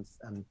doors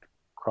and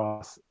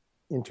cross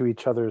into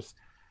each other's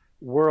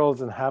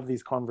worlds and have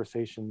these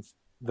conversations,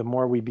 the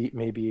more we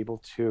may be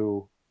able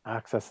to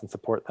access and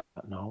support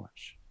that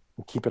knowledge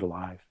and keep it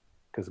alive,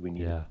 because we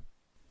need it.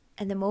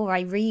 And the more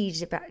I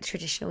read about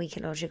traditional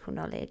ecological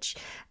knowledge,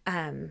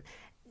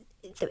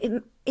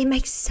 it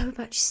makes so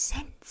much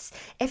sense.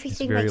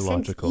 Everything makes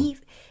logical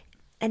sense.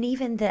 And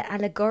even the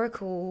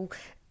allegorical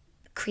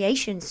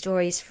creation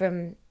stories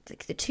from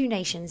the two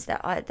nations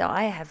that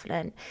I have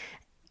learned,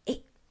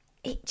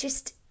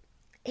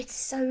 it's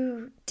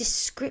so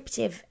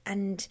descriptive,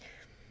 and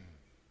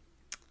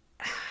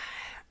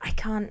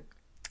I'm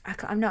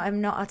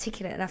not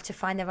articulate enough to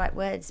find the right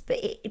words, but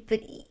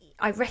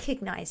I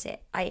recognize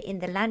it in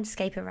the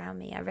landscape around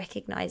me. I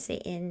recognize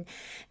it in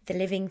the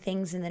living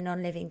things and the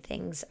non-living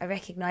things. I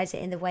recognize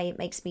it in the way it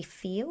makes me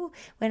feel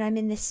when I'm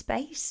in this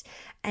space.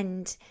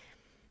 And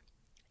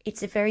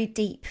it's a very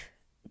deep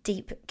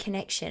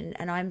connection.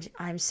 And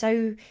I'm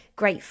so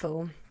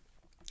grateful.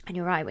 And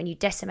you're right, when you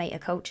decimate a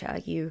culture,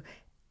 you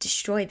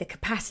destroy the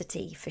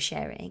capacity for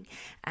sharing.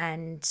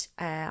 And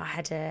I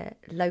had a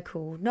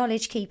local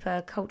knowledge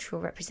keeper,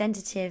 cultural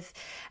representative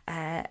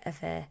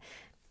of a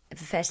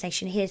First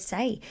Nation here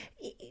say,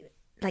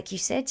 like you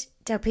said,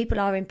 Del, people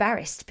are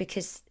embarrassed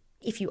because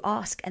if you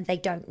ask and they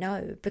don't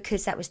know,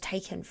 because that was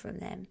taken from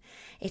them.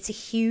 It's a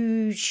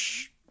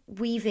huge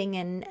weaving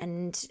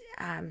and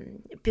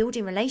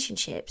building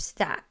relationships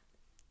that,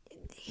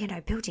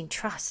 building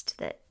trust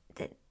that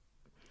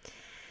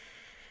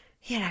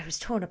was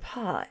torn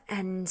apart.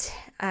 And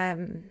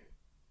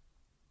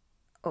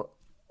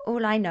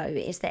all I know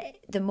is that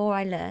the more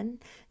I learn,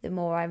 the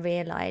more I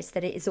realize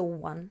that it is all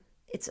one.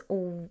 It's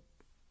all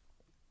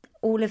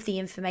of the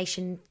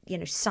information,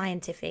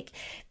 scientific,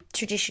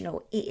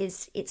 traditional,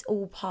 it's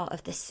all part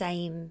of the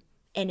same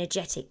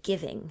energetic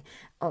giving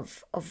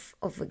of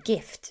a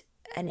gift.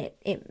 And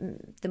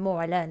it the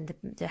more I learn,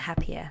 the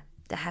happier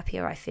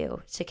I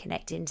feel to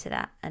connect into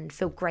that and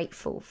feel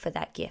grateful for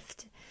that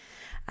gift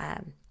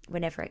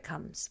whenever it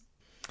comes.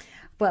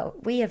 Well,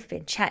 we have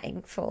been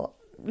chatting for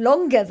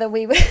longer than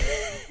we were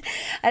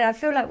and I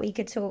feel like we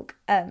could talk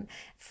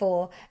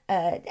for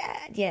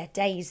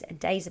days and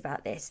days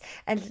about this.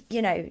 And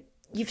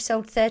you've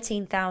sold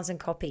 13,000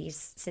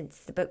 copies since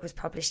the book was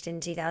published in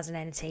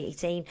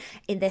 2018.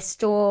 In their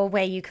store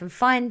where you can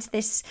find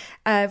this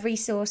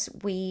resource,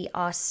 we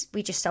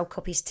just sold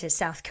copies to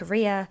South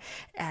Korea,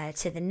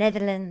 to the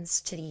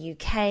Netherlands, to the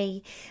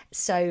UK.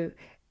 So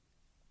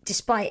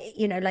despite,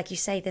 like you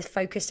say, the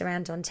focus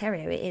around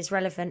Ontario, it is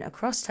relevant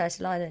across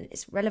Turtle Island,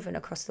 it's relevant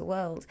across the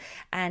world.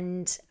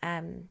 And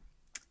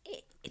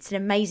it's an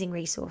amazing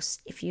resource.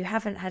 If you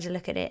haven't had a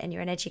look at it and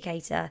you're an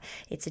educator,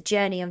 it's a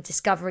journey of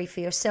discovery for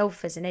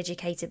yourself as an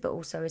educator, but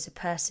also as a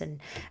person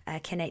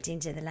connecting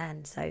to the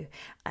land. So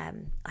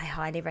I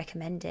highly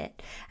recommend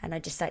it. And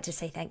I'd just like to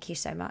say thank you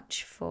so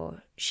much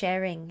for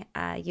sharing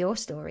your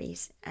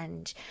stories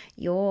and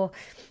your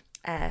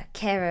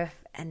care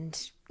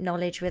and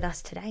knowledge with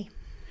us today.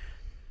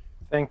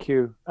 Thank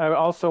you. I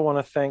also want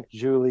to thank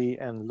Julie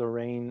and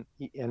Lorraine,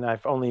 and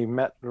I've only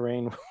met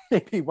Lorraine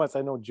maybe once.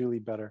 I know Julie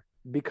better,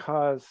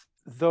 because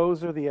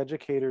those are the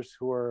educators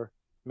who are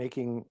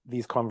making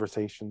these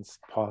conversations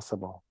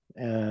possible.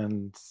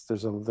 And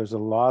there's a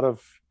lot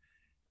of,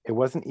 it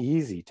wasn't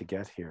easy to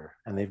get here,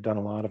 and they've done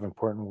a lot of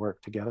important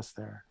work to get us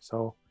there.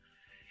 So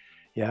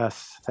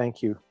yes,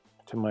 thank you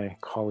to my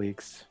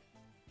colleagues.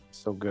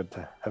 So good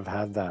to have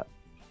had that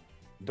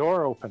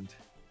door opened.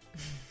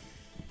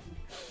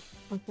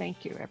 Well,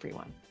 thank you,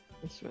 everyone.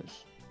 This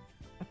was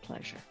a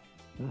pleasure.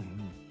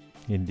 Mm-hmm.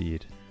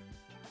 Indeed.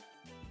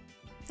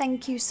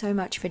 Thank you so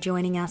much for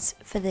joining us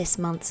for this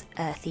month's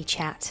Earthy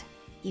Chat.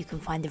 You can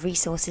find the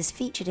resources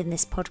featured in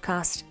this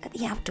podcast at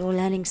the Outdoor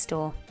Learning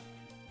Store.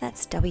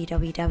 That's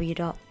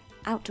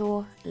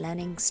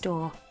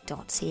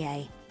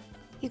www.outdoorlearningstore.ca.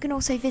 You can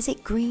also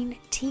visit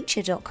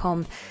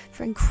greenteacher.com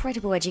for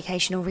incredible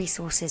educational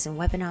resources and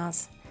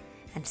webinars,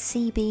 and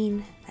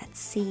CBEEN,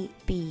 that's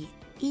CBEEN.org,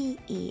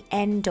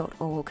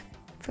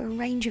 for a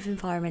range of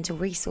environmental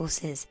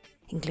resources,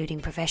 including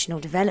professional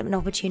development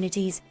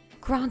opportunities,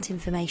 grant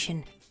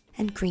information,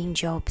 and green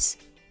jobs.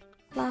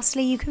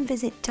 Lastly, you can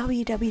visit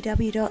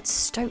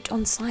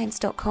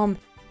www.stokedonscience.com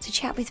to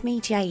chat with me,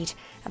 Jade,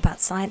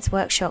 about science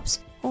workshops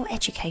or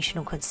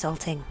educational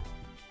consulting.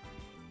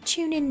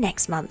 Tune in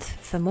next month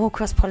for more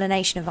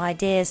cross-pollination of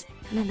ideas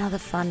and another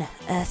fun,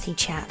 earthy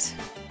chat.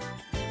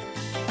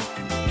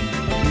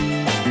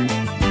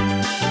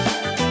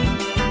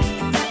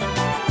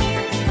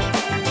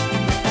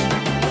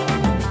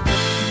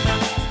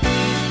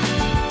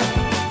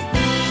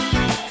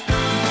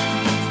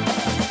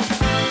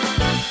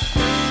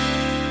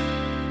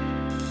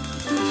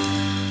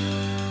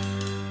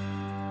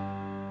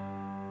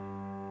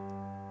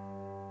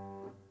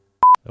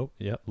 Oh,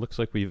 yeah. Looks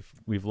like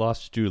we've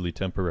lost Julie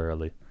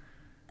temporarily.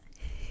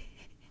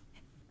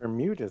 Her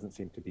mute doesn't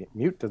seem to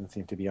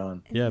be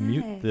on. Yeah, No.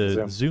 mute.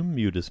 The Zoom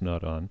mute is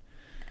not on.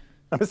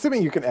 I'm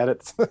assuming you can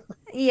edit.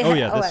 Yeah, Oh,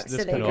 yeah. This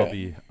absolutely. can all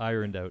be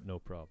ironed out, no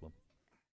problem.